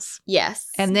address. Yes.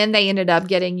 And then they ended up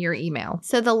getting your email.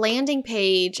 So the landing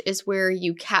page is where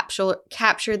you capture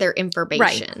their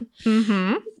information. Right.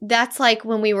 Mm-hmm. That's like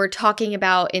when we were talking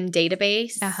about in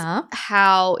database,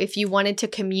 how if you wanted to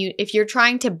if you're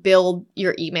trying to build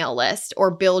your email list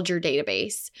or build your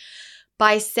database,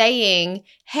 by saying,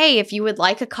 hey, if you would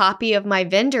like a copy of my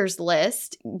vendors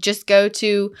list, just go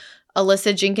to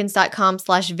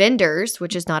alyssajenkins.com/vendors,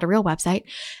 which is not a real website.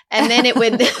 And then it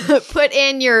would put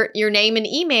in your name and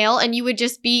email, and you would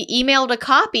just be emailed a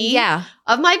copy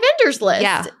of my vendors list.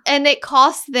 Yeah. And it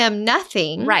costs them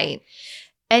nothing. Right.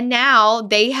 And now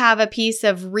they have a piece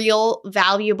of real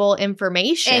valuable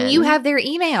information. And you have their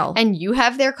email. And you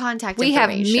have their contact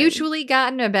information. We have mutually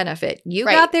gotten a benefit. You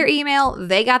Right. got their email.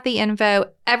 They got the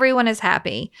info. Everyone is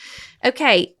happy.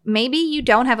 Okay, maybe you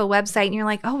don't have a website and you're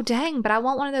like, oh, dang, but I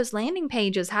want one of those landing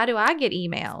pages. How do I get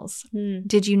emails?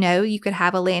 Did you know you could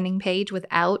have a landing page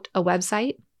without a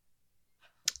website?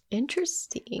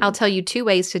 Interesting. I'll tell you 2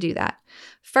 ways to do that.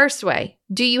 First way,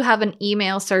 do you have an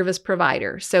email service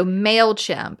provider? So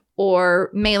MailChimp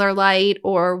or MailerLite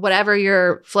or whatever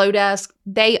your Flowdesk,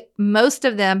 most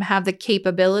of them have the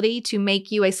capability to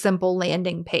make you a simple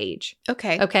landing page.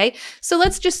 Okay. So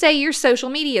let's just say you're social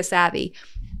media savvy.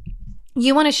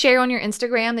 You want to share on your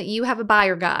Instagram that you have a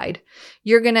buyer guide.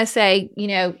 You're going to say,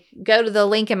 go to the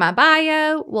link in my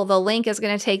bio. Well, the link is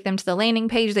going to take them to the landing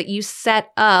page that you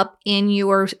set up in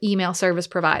your email service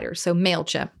provider. So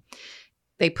MailChimp.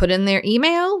 They put in their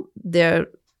email,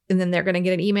 and then they're going to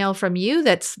get an email from you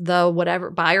that's the whatever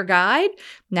buyer guide.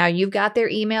 Now you've got their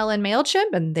email in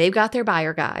MailChimp and they've got their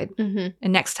buyer guide. Mm-hmm.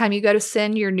 And next time you go to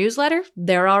send your newsletter,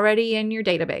 they're already in your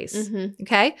database. Mm-hmm.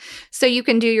 Okay. So you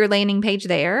can do your landing page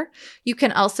there. You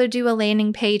can also do a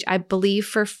landing page, I believe,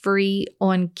 for free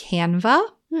on Canva.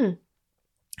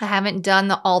 I haven't done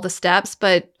all the steps,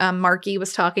 but Marky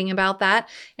was talking about that.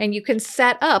 And you can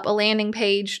set up a landing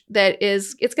page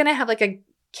it's going to have like a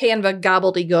Canva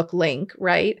gobbledygook link,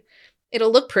 right?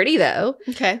 It'll look pretty though.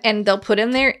 Okay. And they'll put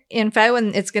in their info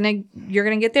and you're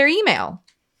going to get their email.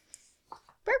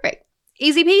 Perfect.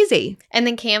 Easy peasy. And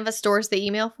then Canva stores the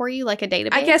email for you like a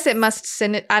database? I guess it must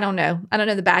send it. I don't know. I don't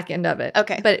know the back end of it.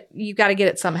 Okay. But you got to get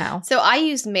it somehow. So I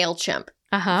used MailChimp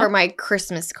for my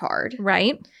Christmas card.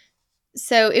 Right.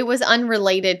 So it was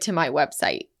unrelated to my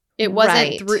website. It wasn't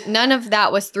Right. through, none of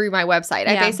that was through my website.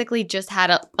 I Yeah. basically just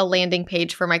had a landing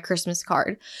page for my Christmas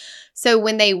card. So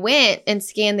when they went and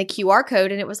scanned the QR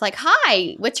code and it was like,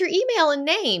 hi, what's your email and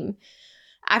name?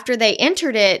 After they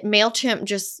entered it, MailChimp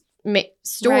just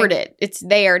stored it. It's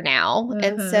there now.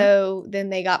 And Mhm. so then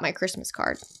they got my Christmas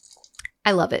card.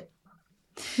 I love it.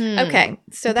 Hmm. Okay.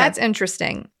 So Okay. that's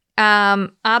interesting.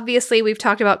 Obviously, we've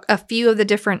talked about a few of the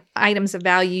different items of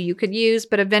value you could use,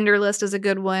 but a vendor list is a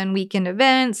good one. Weekend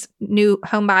events, new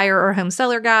home buyer or home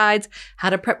seller guides, how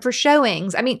to prep for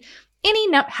showings. I mean,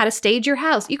 how to stage your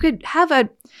house. You could have an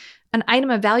item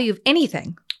of value of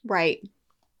anything. Right.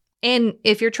 And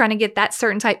if you're trying to get that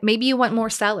certain type, maybe you want more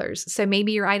sellers. So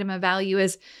maybe your item of value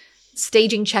is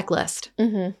staging checklist.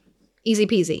 Mm-hmm. Easy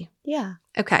peasy. Yeah.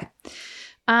 Okay.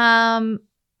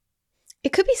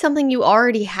 It could be something you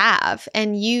already have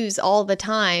and use all the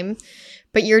time,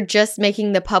 but you're just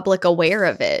making the public aware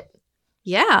of it.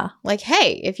 Yeah. Like,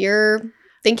 hey, if you're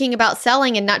thinking about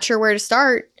selling and not sure where to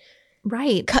start,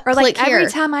 Right. Cu- Or like click every here.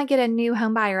 time I get a new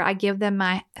home buyer, I give them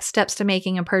my steps to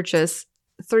making a purchase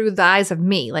through the eyes of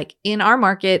me. Like in our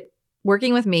market,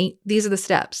 working with me, these are the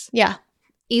steps. yeah.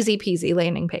 Easy peasy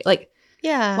landing page. Like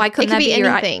Yeah. why couldn't it could that be be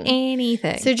anything.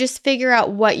 anything? So just figure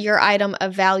out what your item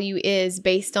of value is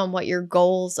based on what your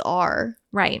goals are.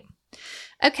 Right.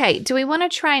 Okay. Do we want to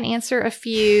try and answer a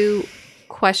few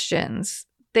questions?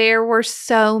 There were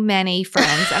so many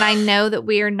friends, and I know that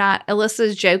we are not,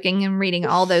 Alyssa's joking and reading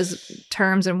all those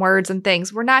terms and words and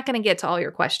things. We're not going to get to all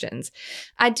your questions.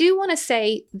 I do want to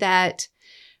say that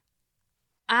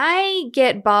I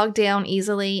get bogged down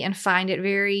easily and find it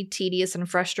very tedious and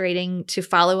frustrating to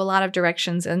follow a lot of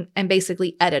directions and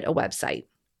basically edit a website.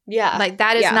 Yeah. Like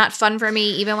that is Yeah. not fun for me.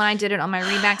 Even when I did it on my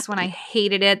Remax, when I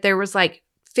hated it, there was like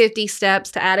 50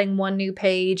 steps to adding one new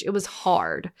page. It was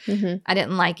hard. Mm-hmm. I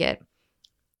didn't like it.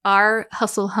 Our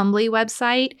Hustle Humbly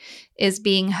website is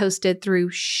being hosted through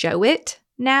Showit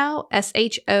now,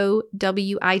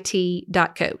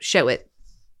 SHOWIT.co. Showit.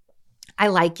 I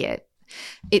like it.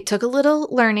 It took a little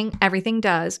learning. Everything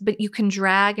does, but you can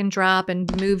drag and drop and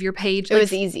move your page. It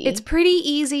was easy. It's pretty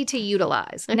easy to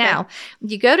utilize. Okay. Now,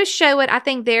 you go to Showit. I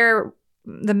think the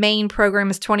main program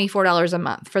is $24 a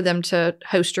month for them to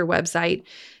host your website.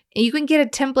 And you can get a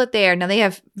template there. Now, they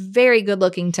have very good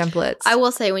looking templates. I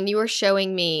will say, when you were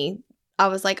showing me, I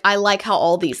was like, I like how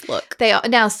all these look.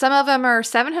 Now, some of them are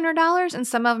 $700 and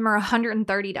some of them are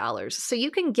 $130. So you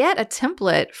can get a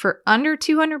template for under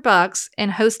 $200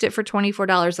 and host it for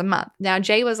 $24 a month. Now,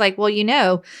 Jay was like,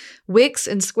 well, Wix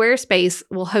and Squarespace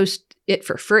will host it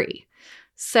for free.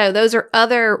 So those are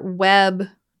other web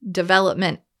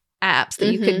development apps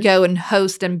that you could go and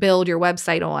host and build your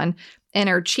website on and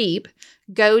are cheap.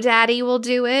 GoDaddy will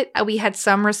do it. We had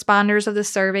some responders of the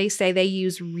survey say they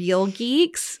use Real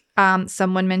Geeks.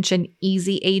 Someone mentioned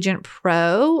Easy Agent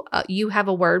Pro. You have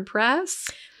a WordPress.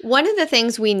 One of the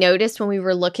things we noticed when we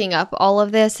were looking up all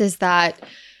of this is that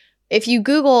if you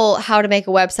Google how to make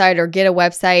a website or get a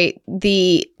website,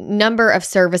 the number of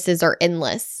services are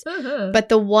endless. But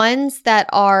the ones that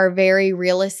are very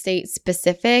real estate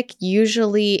specific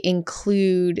usually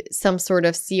include some sort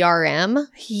of CRM,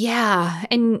 Yeah.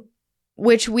 And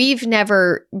which we've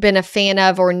never been a fan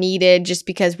of or needed just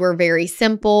because we're very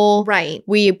simple. right.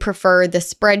 We prefer the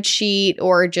spreadsheet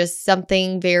or just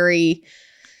something very,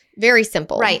 very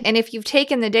simple. Right. And if you've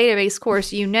taken the database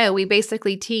course, we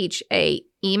basically teach a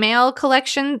email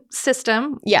collection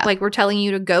system. Yeah. Like we're telling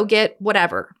you to go get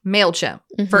whatever, MailChimp,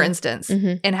 for Mhm. instance,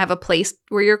 Mhm. and have a place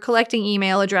where you're collecting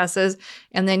email addresses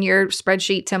and then your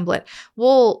spreadsheet template.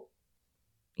 Well,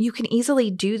 you can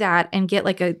easily do that and get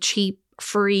like a cheap,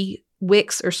 free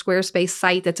Wix or Squarespace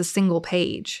site that's a single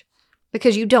page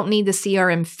because you don't need the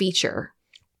CRM feature,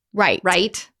 Right.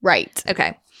 right? Right.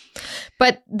 Okay.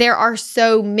 But there are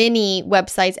so many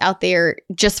websites out there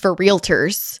just for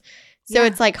realtors. So Yeah.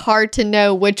 it's like hard to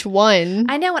know which one.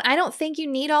 I know, and I don't think you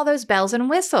need all those bells and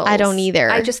whistles. I don't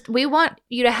either. We want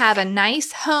you to have a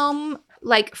nice home,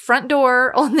 like front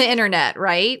door on the internet,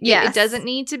 right? Yes. It doesn't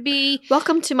need to be,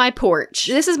 Welcome to my porch.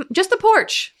 this is just the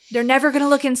porch. They're never going to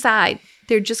look inside.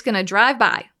 They're just going to drive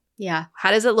by. Yeah.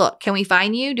 How does it look? Can we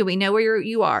find you? Do we know where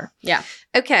you are? Yeah.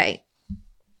 Okay.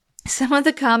 Some of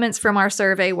the comments from our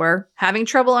survey were having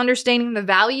trouble understanding the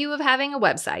value of having a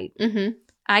website. Mm-hmm.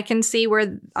 I can see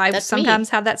where I That's sometimes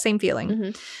have that same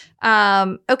feeling.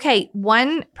 Mhm. Okay.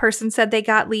 One person said they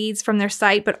got leads from their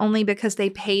site, but only because they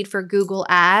paid for Google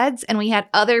Ads. And we had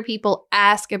other people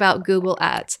ask about Google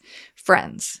Ads.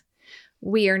 Friends,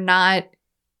 we are not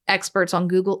experts on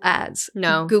Google Ads.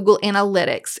 No. Google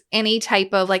Analytics, any type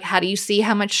of like, how do you see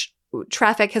how much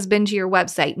traffic has been to your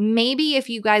website? Maybe if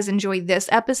you guys enjoy this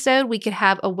episode, we could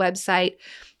have a website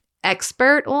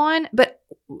expert on, but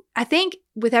I think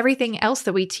with everything else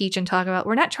that we teach and talk about,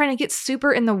 we're not trying to get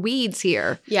super in the weeds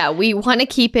here. Yeah, we want to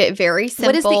keep it very simple.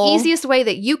 What is the easiest way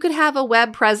that you could have a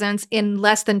web presence in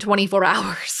less than 24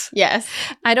 hours? Yes.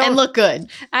 And look good.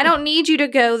 I don't need you to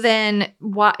go then,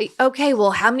 why? Okay,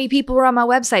 well, how many people were on my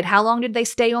website? How long did they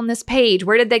stay on this page?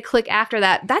 Where did they click after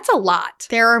that? That's a lot.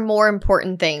 There are more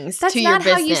important things That's to your not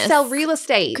business. how you sell real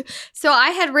estate. So I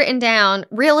had written down,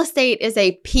 real estate is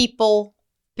a people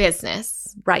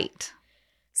business. Right.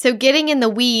 So getting in the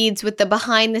weeds with the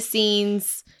behind the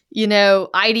scenes,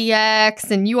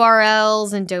 IDX and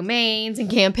URLs and domains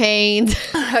and campaigns.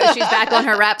 She's back on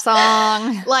her rap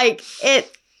song.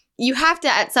 You have to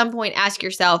at some point ask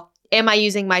yourself, am I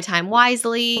using my time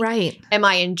wisely? Right. Am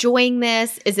I enjoying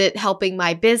this? Is it helping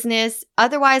my business?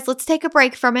 Otherwise, let's take a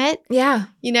break from it. Yeah.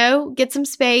 Get some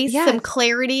space, Yeah. some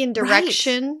clarity and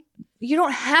direction. You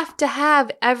don't have to have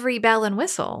every bell and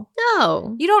whistle.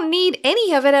 No. You don't need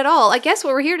any of it at all. I guess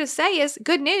what we're here to say is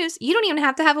good news. You don't even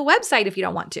have to have a website if you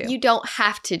don't want to. You don't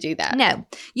have to do that. No.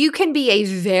 You can be a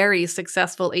very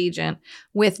successful agent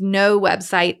with no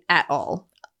website at all.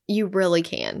 You really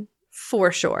can.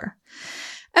 For sure.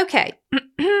 Okay.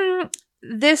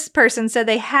 This person said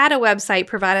they had a website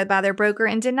provided by their broker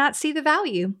and did not see the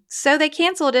value. So they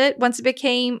canceled it once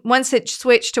it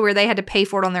switched to where they had to pay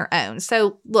for it on their own.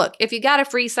 So look, if you got a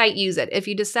free site, use it. If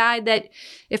you decide that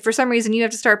if for some reason you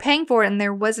have to start paying for it and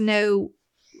there was no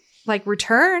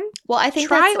return, well, I think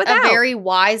try that's it without. a very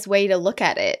wise way to look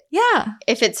at it. Yeah.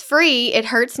 If it's free, it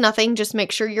hurts nothing. Just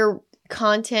make sure your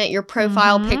content, your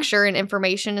profile picture and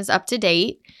information is up to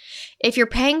date. If you're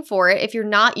paying for it, if you're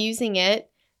not using it,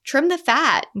 trim the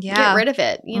fat, get rid of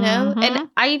it, And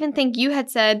I even think you had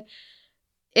said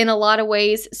in a lot of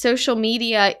ways, social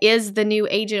media is the new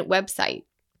agent website.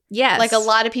 Yes. A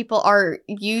lot of people are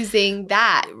using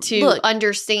that to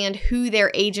understand who their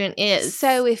agent is.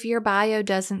 So if your bio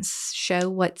doesn't show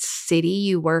what city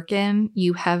you work in,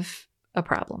 you have a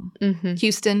problem. Mm-hmm.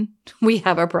 Houston, we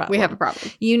have a problem. We have a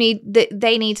problem.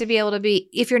 They need to be able to be,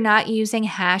 if you're not using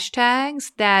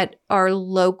hashtags that are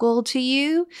local to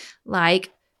you,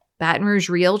 like Baton Rouge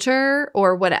Realtor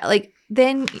or what,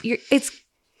 then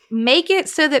make it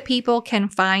so that people can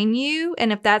find you.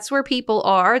 And if that's where people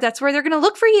are, that's where they're going to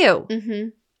look for you.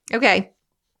 Mm-hmm. Okay.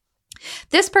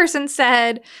 This person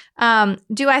said,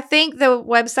 do I think the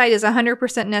website is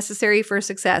 100% necessary for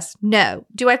success? No.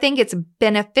 Do I think it's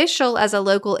beneficial as a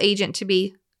local agent to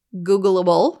be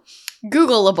Googleable?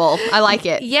 Googleable. I like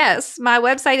it. Yes. My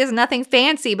website is nothing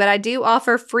fancy, but I do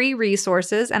offer free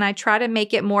resources and I try to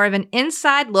make it more of an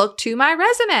inside look to my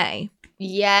resume.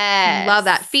 Yes. Love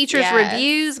that. Features,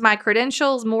 reviews, my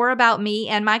credentials, more about me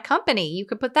and my company. You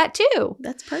could put that too.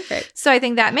 That's perfect. So I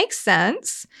think that makes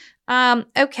sense.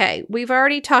 Okay. We've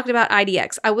already talked about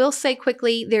IDX. I will say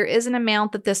quickly, there is an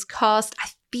amount that this cost. I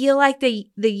feel like the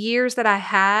years that I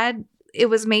had, it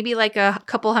was maybe a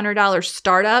couple $100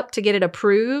 startup to get it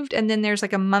approved. And then there's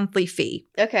a monthly fee.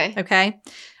 Okay. Okay.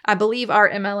 I believe our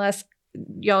MLS,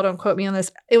 y'all don't quote me on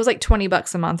this, it was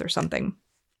 $20 a month or something.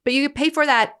 But you could pay for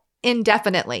that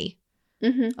indefinitely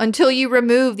until you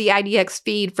remove the IDX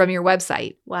feed from your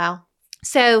website. Wow.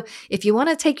 So if you want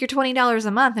to take your $20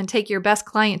 a month and take your best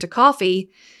client to coffee,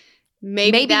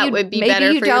 maybe that would be better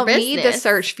for your business. Maybe you don't need the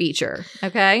search feature,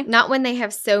 okay? Not when they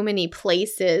have so many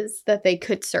places that they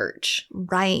could search.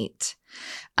 Right.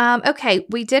 Okay,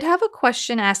 we did have a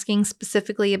question asking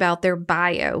specifically about their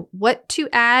bio. What to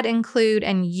add, include,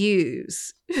 and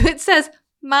use. It says,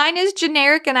 mine is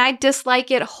generic and I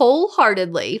dislike it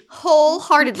wholeheartedly.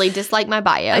 Wholeheartedly dislike my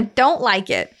bio. I don't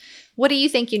like it. What do you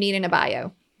think you need in a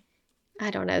bio? I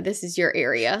don't know. This is your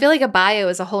area. I feel like a bio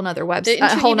is a whole nother website,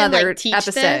 a whole nother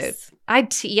episode. This?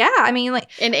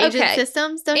 In agent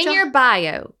systems, don't you? In your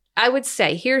bio, I would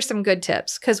say, here's some good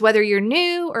tips. Because whether you're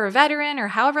new or a veteran or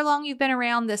however long you've been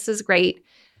around, this is great.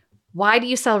 Why do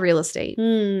you sell real estate?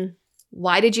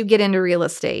 Why did you get into real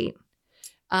estate?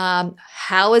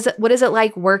 What is it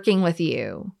like working with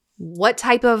you? What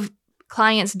type of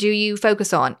clients do you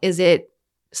focus on? Is it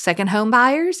second home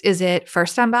buyers? Is it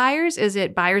first time buyers? Is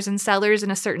it buyers and sellers in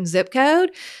a certain zip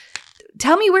code?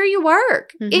 Tell me where you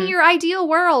work. In your ideal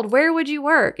world, where would you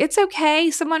work? It's okay.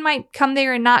 Someone might come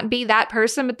there and not be that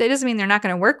person, but that doesn't mean they're not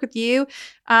going to work with you.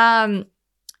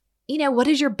 What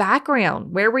is your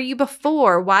background? Where were you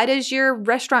before? Why does your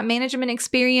restaurant management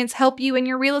experience help you in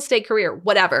your real estate career?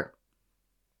 Whatever.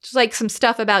 Just some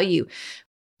stuff about you.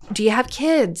 Do you have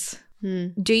kids?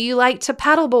 Do you like to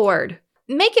paddleboard?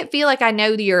 Make it feel like I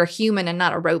know that you're a human and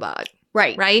not a robot.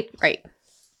 Right. Right.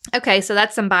 Okay, so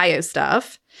that's some bio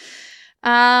stuff.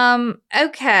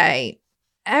 Okay.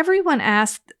 Everyone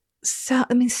asked so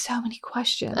many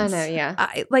questions. I know,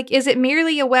 yeah. Is it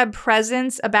merely a web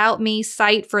presence, about me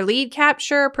site for lead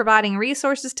capture, providing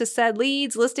resources to said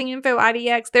leads, listing info,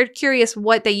 IDX? They're curious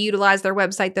what they utilize their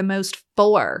website the most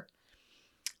for.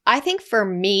 I think for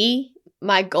me,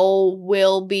 my goal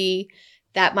will be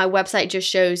that my website just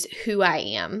shows who I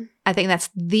am. I think that's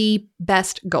the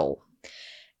best goal.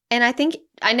 And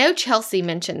I know Chelsea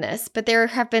mentioned this, but there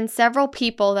have been several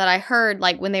people that I heard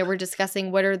like when they were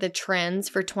discussing what are the trends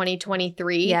for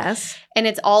 2023. Yes. And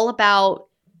it's all about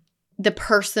the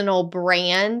personal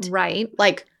brand. Right.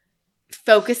 Like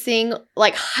focusing,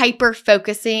 like hyper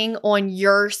focusing on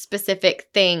your specific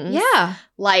things. Yeah.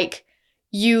 Like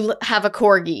you have a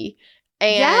corgi.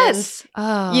 And yes.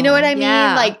 Oh, you know what I mean?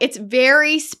 yeah. Like it's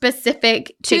very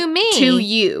specific to me. To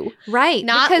you. Right.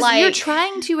 Not because like, you're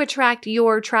trying to attract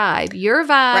your tribe. Your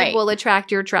vibe will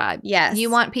attract your tribe. Yes.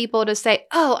 You want people to say,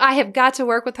 oh, I have got to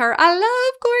work with her. I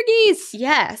love corgis.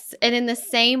 Yes. And in the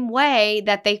same way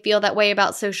that they feel that way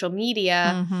about social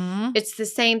media, it's the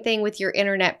same thing with your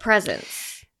internet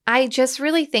presence. I just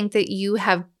really think that you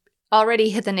have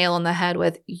already hit the nail on the head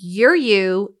with you're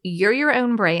your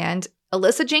own brand.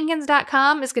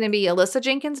 AlyssaJenkins.com is going to be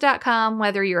AlyssaJenkins.com,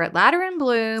 whether you're at Ladder and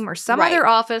Bloom or some other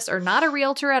office or not a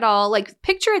realtor at all. Like,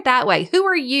 picture it that way. Who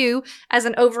are you as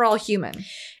an overall human?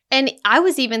 And I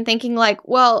was even thinking like,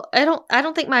 well, I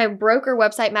don't think my broker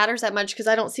website matters that much because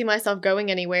I don't see myself going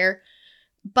anywhere.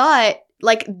 But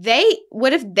like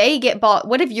what if they get bought?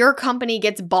 What if your company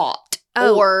gets bought?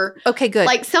 Oh, or okay, good.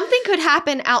 Like something could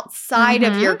happen outside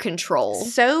of your control.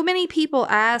 So many people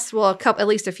asked, at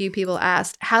least a few people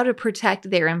asked, how to protect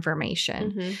their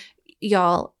information.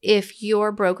 Y'all, if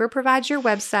your broker provides your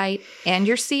website and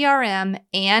your CRM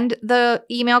and the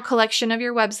email collection of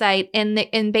your website,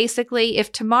 and basically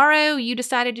if tomorrow you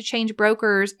decided to change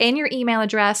brokers and your email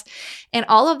address and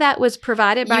all of that was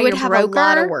provided by your broker. You would have a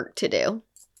lot of work to do.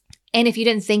 And if you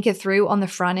didn't think it through on the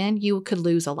front end, you could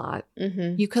lose a lot.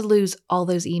 You could lose all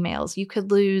those emails. You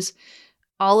could lose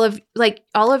all of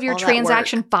your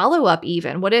transaction follow-up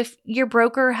even. What if your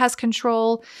broker has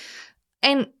control?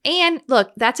 And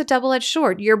look, that's a double-edged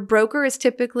sword. Your broker is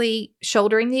typically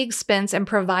shouldering the expense and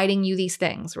providing you these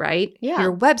things, right? Yeah.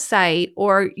 Your website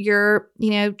or your,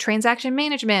 transaction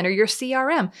management or your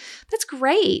CRM. That's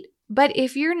great. But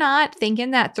if you're not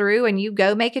thinking that through and you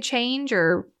go make a change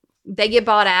or they get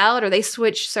bought out or they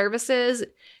switch services,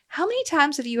 how many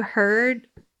times have you heard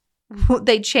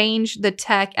they change the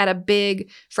tech at a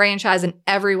big franchise and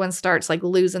everyone starts like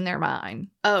losing their mind?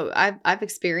 Oh, I've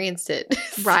experienced it.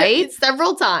 Right?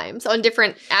 Several times on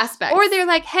different aspects. Or they're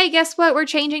like, hey, guess what? We're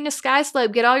changing to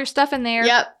SkySlope. Get all your stuff in there.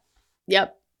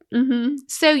 Yep.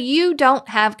 So you don't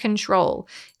have control.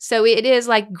 So it is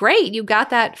like, great, you got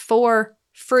that for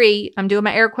free. I'm doing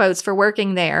my air quotes for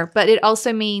working there, but it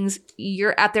also means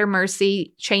you're at their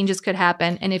mercy. Changes could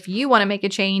happen. And if you want to make a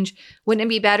change, wouldn't it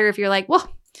be better if you're like, well,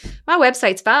 my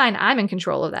website's fine. I'm in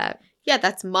control of that. Yeah,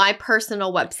 that's my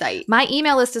personal website. My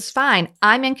email list is fine.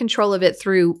 I'm in control of it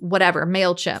through whatever,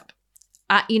 MailChimp.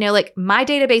 My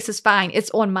database is fine.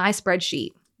 It's on my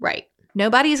spreadsheet. Right.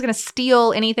 Nobody is going to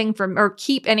steal anything from or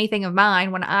keep anything of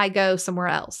mine when I go somewhere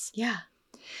else. Yeah.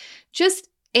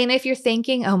 And if you're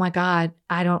thinking, oh my God,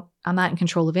 I'm not in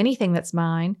control of anything that's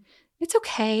mine, it's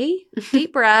okay.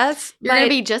 Deep breaths. You're going to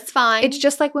be just fine. It's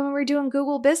just like when we were doing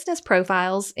Google business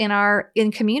profiles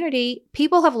in community,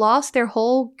 people have lost their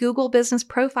whole Google business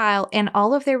profile and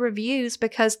all of their reviews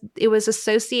because it was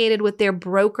associated with their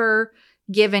broker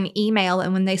given email.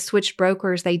 And when they switched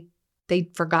brokers, they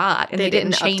forgot and they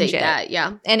didn't change update it. That,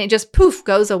 yeah. And it just poof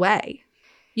goes away.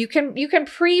 You can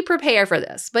pre-prepare for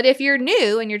this. But if you're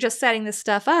new and you're just setting this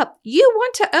stuff up, you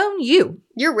want to own you.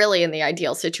 You're really in the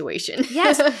ideal situation.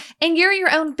 Yes. And you're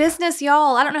your own business,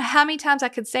 y'all. I don't know how many times I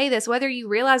could say this, whether you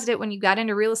realized it when you got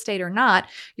into real estate or not.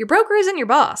 Your broker isn't your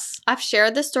boss. I've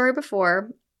shared this story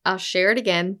before. I'll share it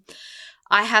again.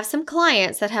 I have some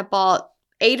clients that have bought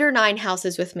 8 or 9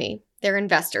 houses with me. They're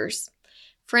investors.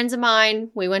 Friends of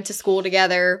mine. We went to school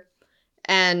together.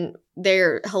 And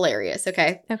they're hilarious.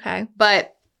 Okay.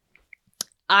 But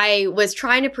I was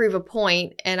trying to prove a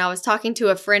point, and I was talking to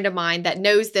a friend of mine that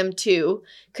knows them too,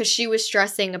 because she was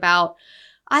stressing about,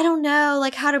 I don't know,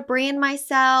 like how to brand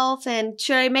myself, and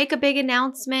should I make a big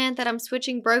announcement that I'm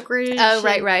switching brokerage? Oh,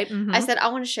 right. Mm-hmm. I said, I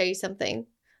want to show you something.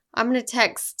 I'm going to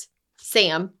text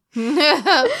Sam.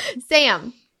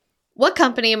 Sam, what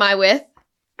company am I with?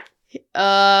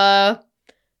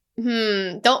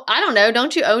 I don't know.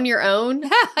 Don't you own your own? No,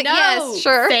 Yes,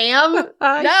 sure. Sam.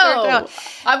 I No. sure don't.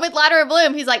 I'm with Ladder and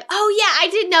Bloom. He's like, oh yeah,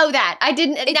 I did know that. I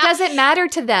didn't. It doesn't matter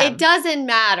to them. It doesn't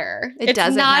matter. It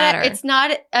doesn't matter. It's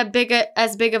not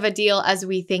as big of a deal as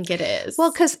we think it is.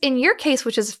 Well, because in your case,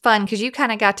 which is fun, because you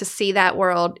kind of got to see that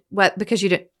world, because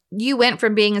you went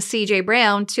from being a CJ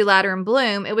Brown to Ladder and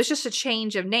Bloom. It was just a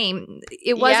change of name.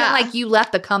 It wasn't like you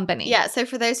left the company. Yeah. So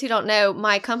for those who don't know,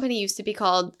 my company used to be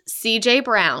called CJ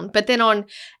Brown, but then on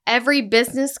every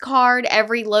business card,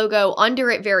 every logo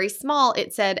under it, very small,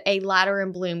 it said a Ladder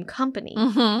and Bloom company.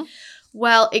 Mm-hmm.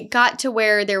 Well, it got to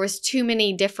where there was too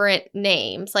many different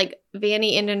names, like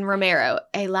Vanny Enden Romero,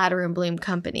 a Ladder and Bloom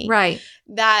company. Right.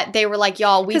 That they were like,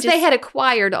 y'all, because they had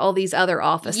acquired all these other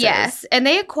offices. Yes. And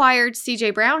they acquired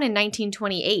CJ Brown in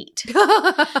 1928.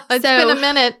 It's been a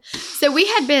minute. So we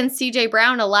had been CJ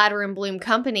Brown, a Ladder and Bloom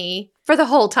company. For the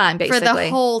whole time, basically. For the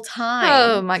whole time.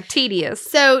 Oh, my, tedious.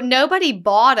 So nobody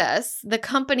bought us. The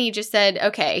company just said,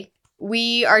 okay,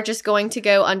 we are just going to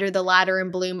go under the Ladder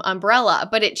and Bloom umbrella.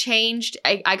 But it changed.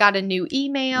 I got a new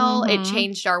email. Mm-hmm. It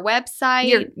changed our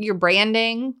website. Your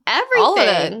branding. Everything. All of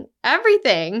it.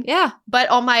 Everything. Yeah. But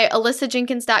on my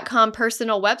AlyssaJenkins.com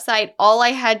personal website, all I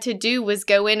had to do was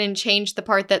go in and change the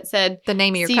part that said the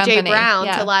name of your CJ company. Brown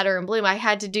to Ladder and Bloom. I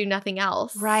had to do nothing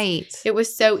else. Right. It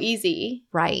was so easy.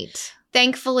 Right.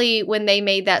 Thankfully, when they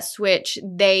made that switch,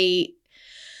 the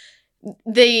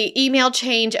email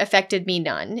change affected me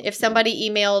none. If somebody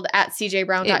emailed at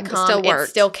cjbrown.com, it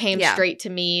still came straight to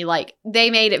me. Like, they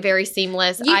made it very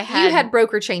seamless. You had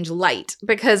broker change light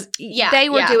because they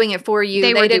were doing it for you.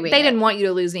 They didn't want you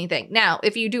to lose anything. Now,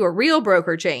 if you do a real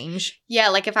broker change. Yeah,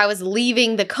 like if I was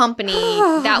leaving the company,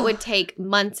 that would take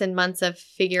months and months of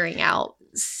figuring out.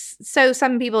 So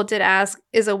some people did ask,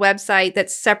 is a website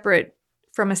that's separate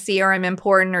from a CRM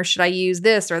important, or should I use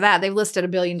this or that? They've listed a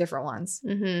billion different ones.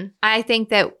 Mm-hmm. I think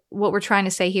that what we're trying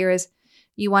to say here is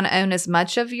you want to own as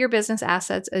much of your business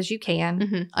assets as you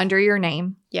can under your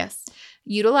name. Yes.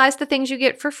 Utilize the things you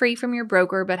get for free from your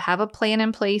broker, but have a plan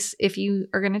in place if you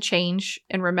are going to change.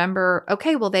 And remember,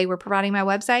 okay, well, they were providing my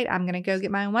website. I'm going to go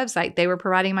get my own website. They were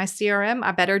providing my CRM.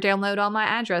 I better download all my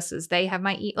addresses. They have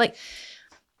my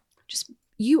just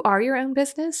you are your own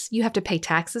business. You have to pay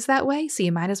taxes that way, so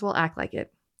you might as well act like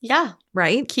it. Yeah.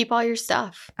 Right? Keep all your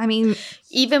stuff. I mean,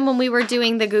 even when we were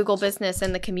doing the Google business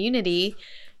and the community,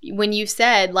 when you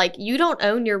said, like, you don't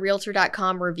own your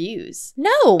Realtor.com reviews.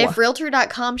 No. If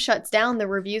Realtor.com shuts down, the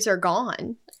reviews are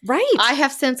gone. Right. I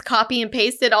have since copy and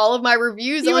pasted all of my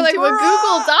reviews onto a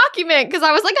Google document because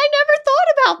I was like, I never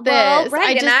thought about this. Well,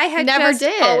 right. I had never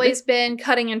always been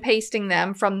cutting and pasting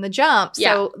them from the jump.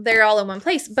 So they're all in one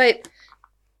place.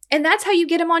 And that's how you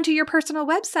get them onto your personal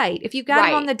website. If you've got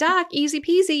them on the dock, easy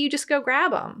peasy, you just go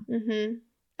grab them. Mm-hmm.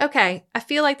 Okay. I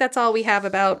feel like that's all we have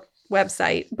about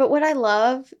website. But what I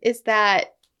love is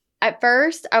that at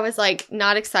first I was like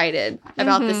not excited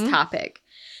about this topic.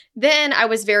 Then I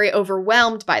was very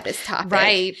overwhelmed by this topic.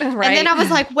 Right. And then I was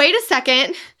like, wait a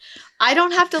second. I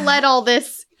don't have to let all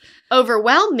this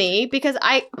overwhelm me because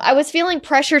I was feeling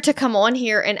pressure to come on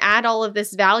here and add all of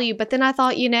this value. But then I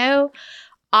thought,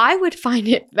 I would find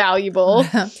it valuable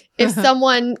if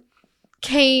someone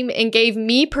came and gave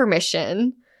me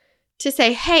permission to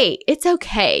say, hey, it's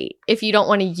okay if you don't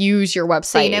want to use your website.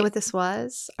 So you know what this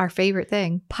was? Our favorite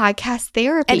thing. Podcast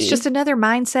therapy. It's just another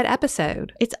mindset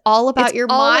episode. It's all about your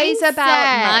mindset. It's always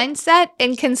about mindset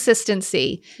and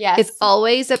consistency. Yes. It's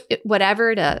always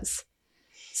whatever it is.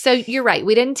 So you're right.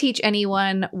 We didn't teach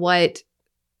anyone what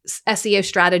SEO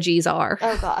strategies are.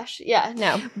 Oh gosh. Yeah,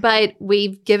 no. But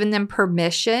we've given them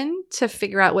permission to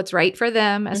figure out what's right for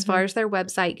them as far as their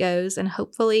website goes, and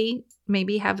hopefully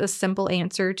maybe have a simple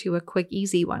answer to a quick,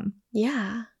 easy one.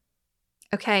 Yeah.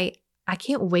 Okay. I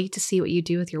can't wait to see what you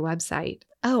do with your website.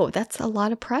 Oh, that's a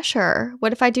lot of pressure.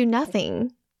 What if I do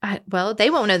nothing? Well,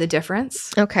 they won't know the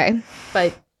difference. Okay.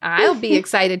 But I'll be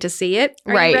excited to see it.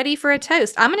 Are you ready for a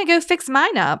toast? I'm going to go fix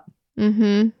mine up.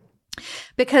 Mm-hmm.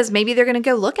 Because maybe they're going to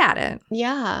go look at it.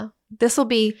 Yeah. This will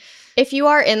be... If you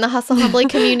are in the Hustle Humbly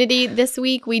community this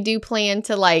week, we do plan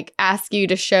to ask you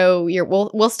to show your...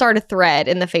 We'll start a thread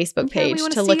in the Facebook page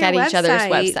to look at each other's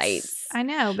websites. I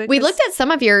know. We looked at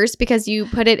some of yours because you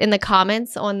put it in the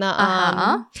comments on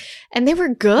the... And they were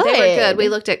good. They were good. We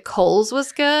looked at Kohl's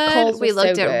was good. We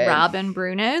looked so at good. Robin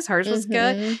Bruno's. Hers was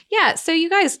good. Yeah. So you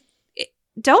guys,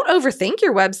 don't overthink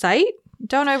your website.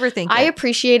 Don't overthink it. I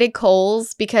appreciated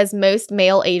Kohl's because most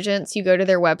male agents, you go to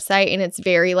their website and it's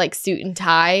very suit and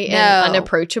tie and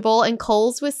unapproachable. And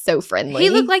Kohl's was so friendly.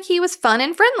 He looked like he was fun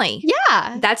and friendly.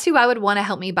 Yeah. That's who I would want to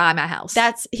help me buy my house.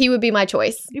 He would be my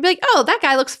choice. You'd be like, oh, that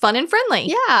guy looks fun and friendly.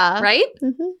 Yeah. Right?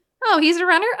 Mm-hmm. Oh, he's a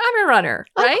runner? I'm a runner,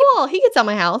 right? Oh, cool. He gets on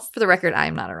my house. For the record, I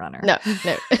am not a runner. No.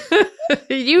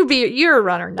 You're a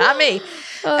runner, not me.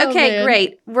 Oh, Okay, man.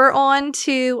 great. We're on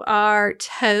to our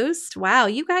toast. Wow,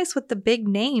 you guys with the big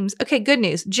names. Okay, good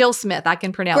news. Jill Smith, I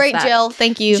can pronounce Great, that. Jill.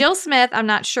 Thank you. Jill Smith, I'm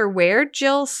not sure where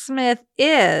Jill Smith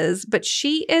is, but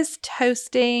she is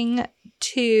toasting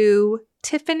to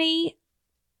Tiffany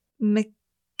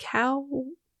McCow,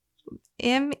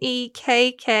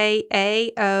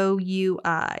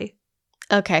 Mekkaaoui.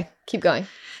 Okay, keep going.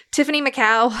 Tiffany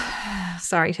McCow.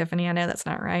 Sorry, Tiffany. I know that's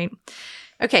not right.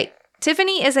 Okay.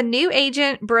 Tiffany is a new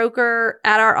agent broker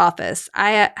at our office.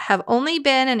 I have only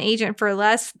been an agent for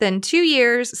less than 2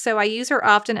 years, so I use her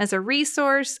often as a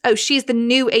resource. Oh, she's the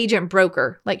new agent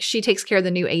broker. Like she takes care of the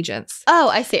new agents. Oh,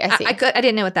 I see. I see. I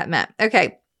didn't know what that meant.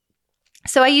 Okay.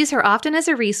 So I use her often as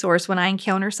a resource when I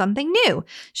encounter something new.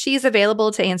 She's available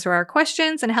to answer our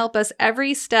questions and help us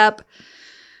every step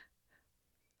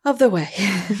of the way.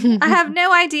 I have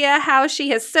no idea how she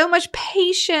has so much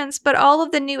patience, but all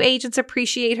of the new agents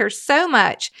appreciate her so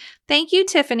much. Thank you,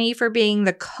 Tiffany, for being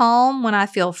the calm when I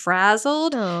feel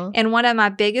frazzled Oh, and one of my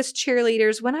biggest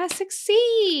cheerleaders when I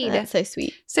succeed. that's so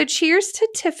sweet. So cheers to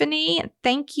Tiffany.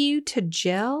 Thank you to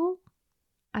Jill.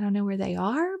 I don't know where they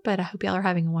are, but I hope y'all are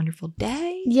having a wonderful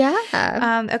day.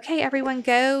 Yeah. Okay, everyone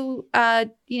go,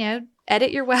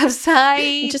 edit your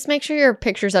website. Just make sure your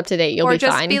picture's up to date. You'll or be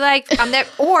just fine. be like,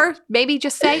 or maybe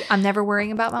just say, I'm never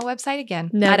worrying about my website again.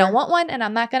 Never. I don't want one and I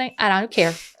don't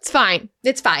care. It's fine.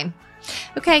 It's fine.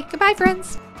 Okay, goodbye,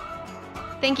 friends.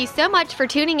 Thank you so much for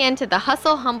tuning in to the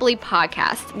Hustle Humbly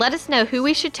podcast. Let us know who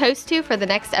we should toast to for the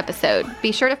next episode.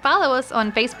 Be sure to follow us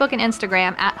on Facebook and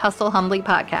Instagram at Hustle Humbly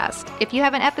Podcast. If you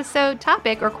have an episode,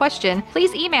 topic, or question,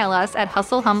 please email us at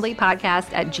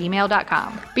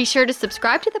hustlehumblypodcast@gmail.com. Be sure to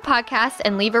subscribe to the podcast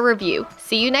and leave a review.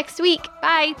 See you next week.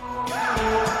 Bye.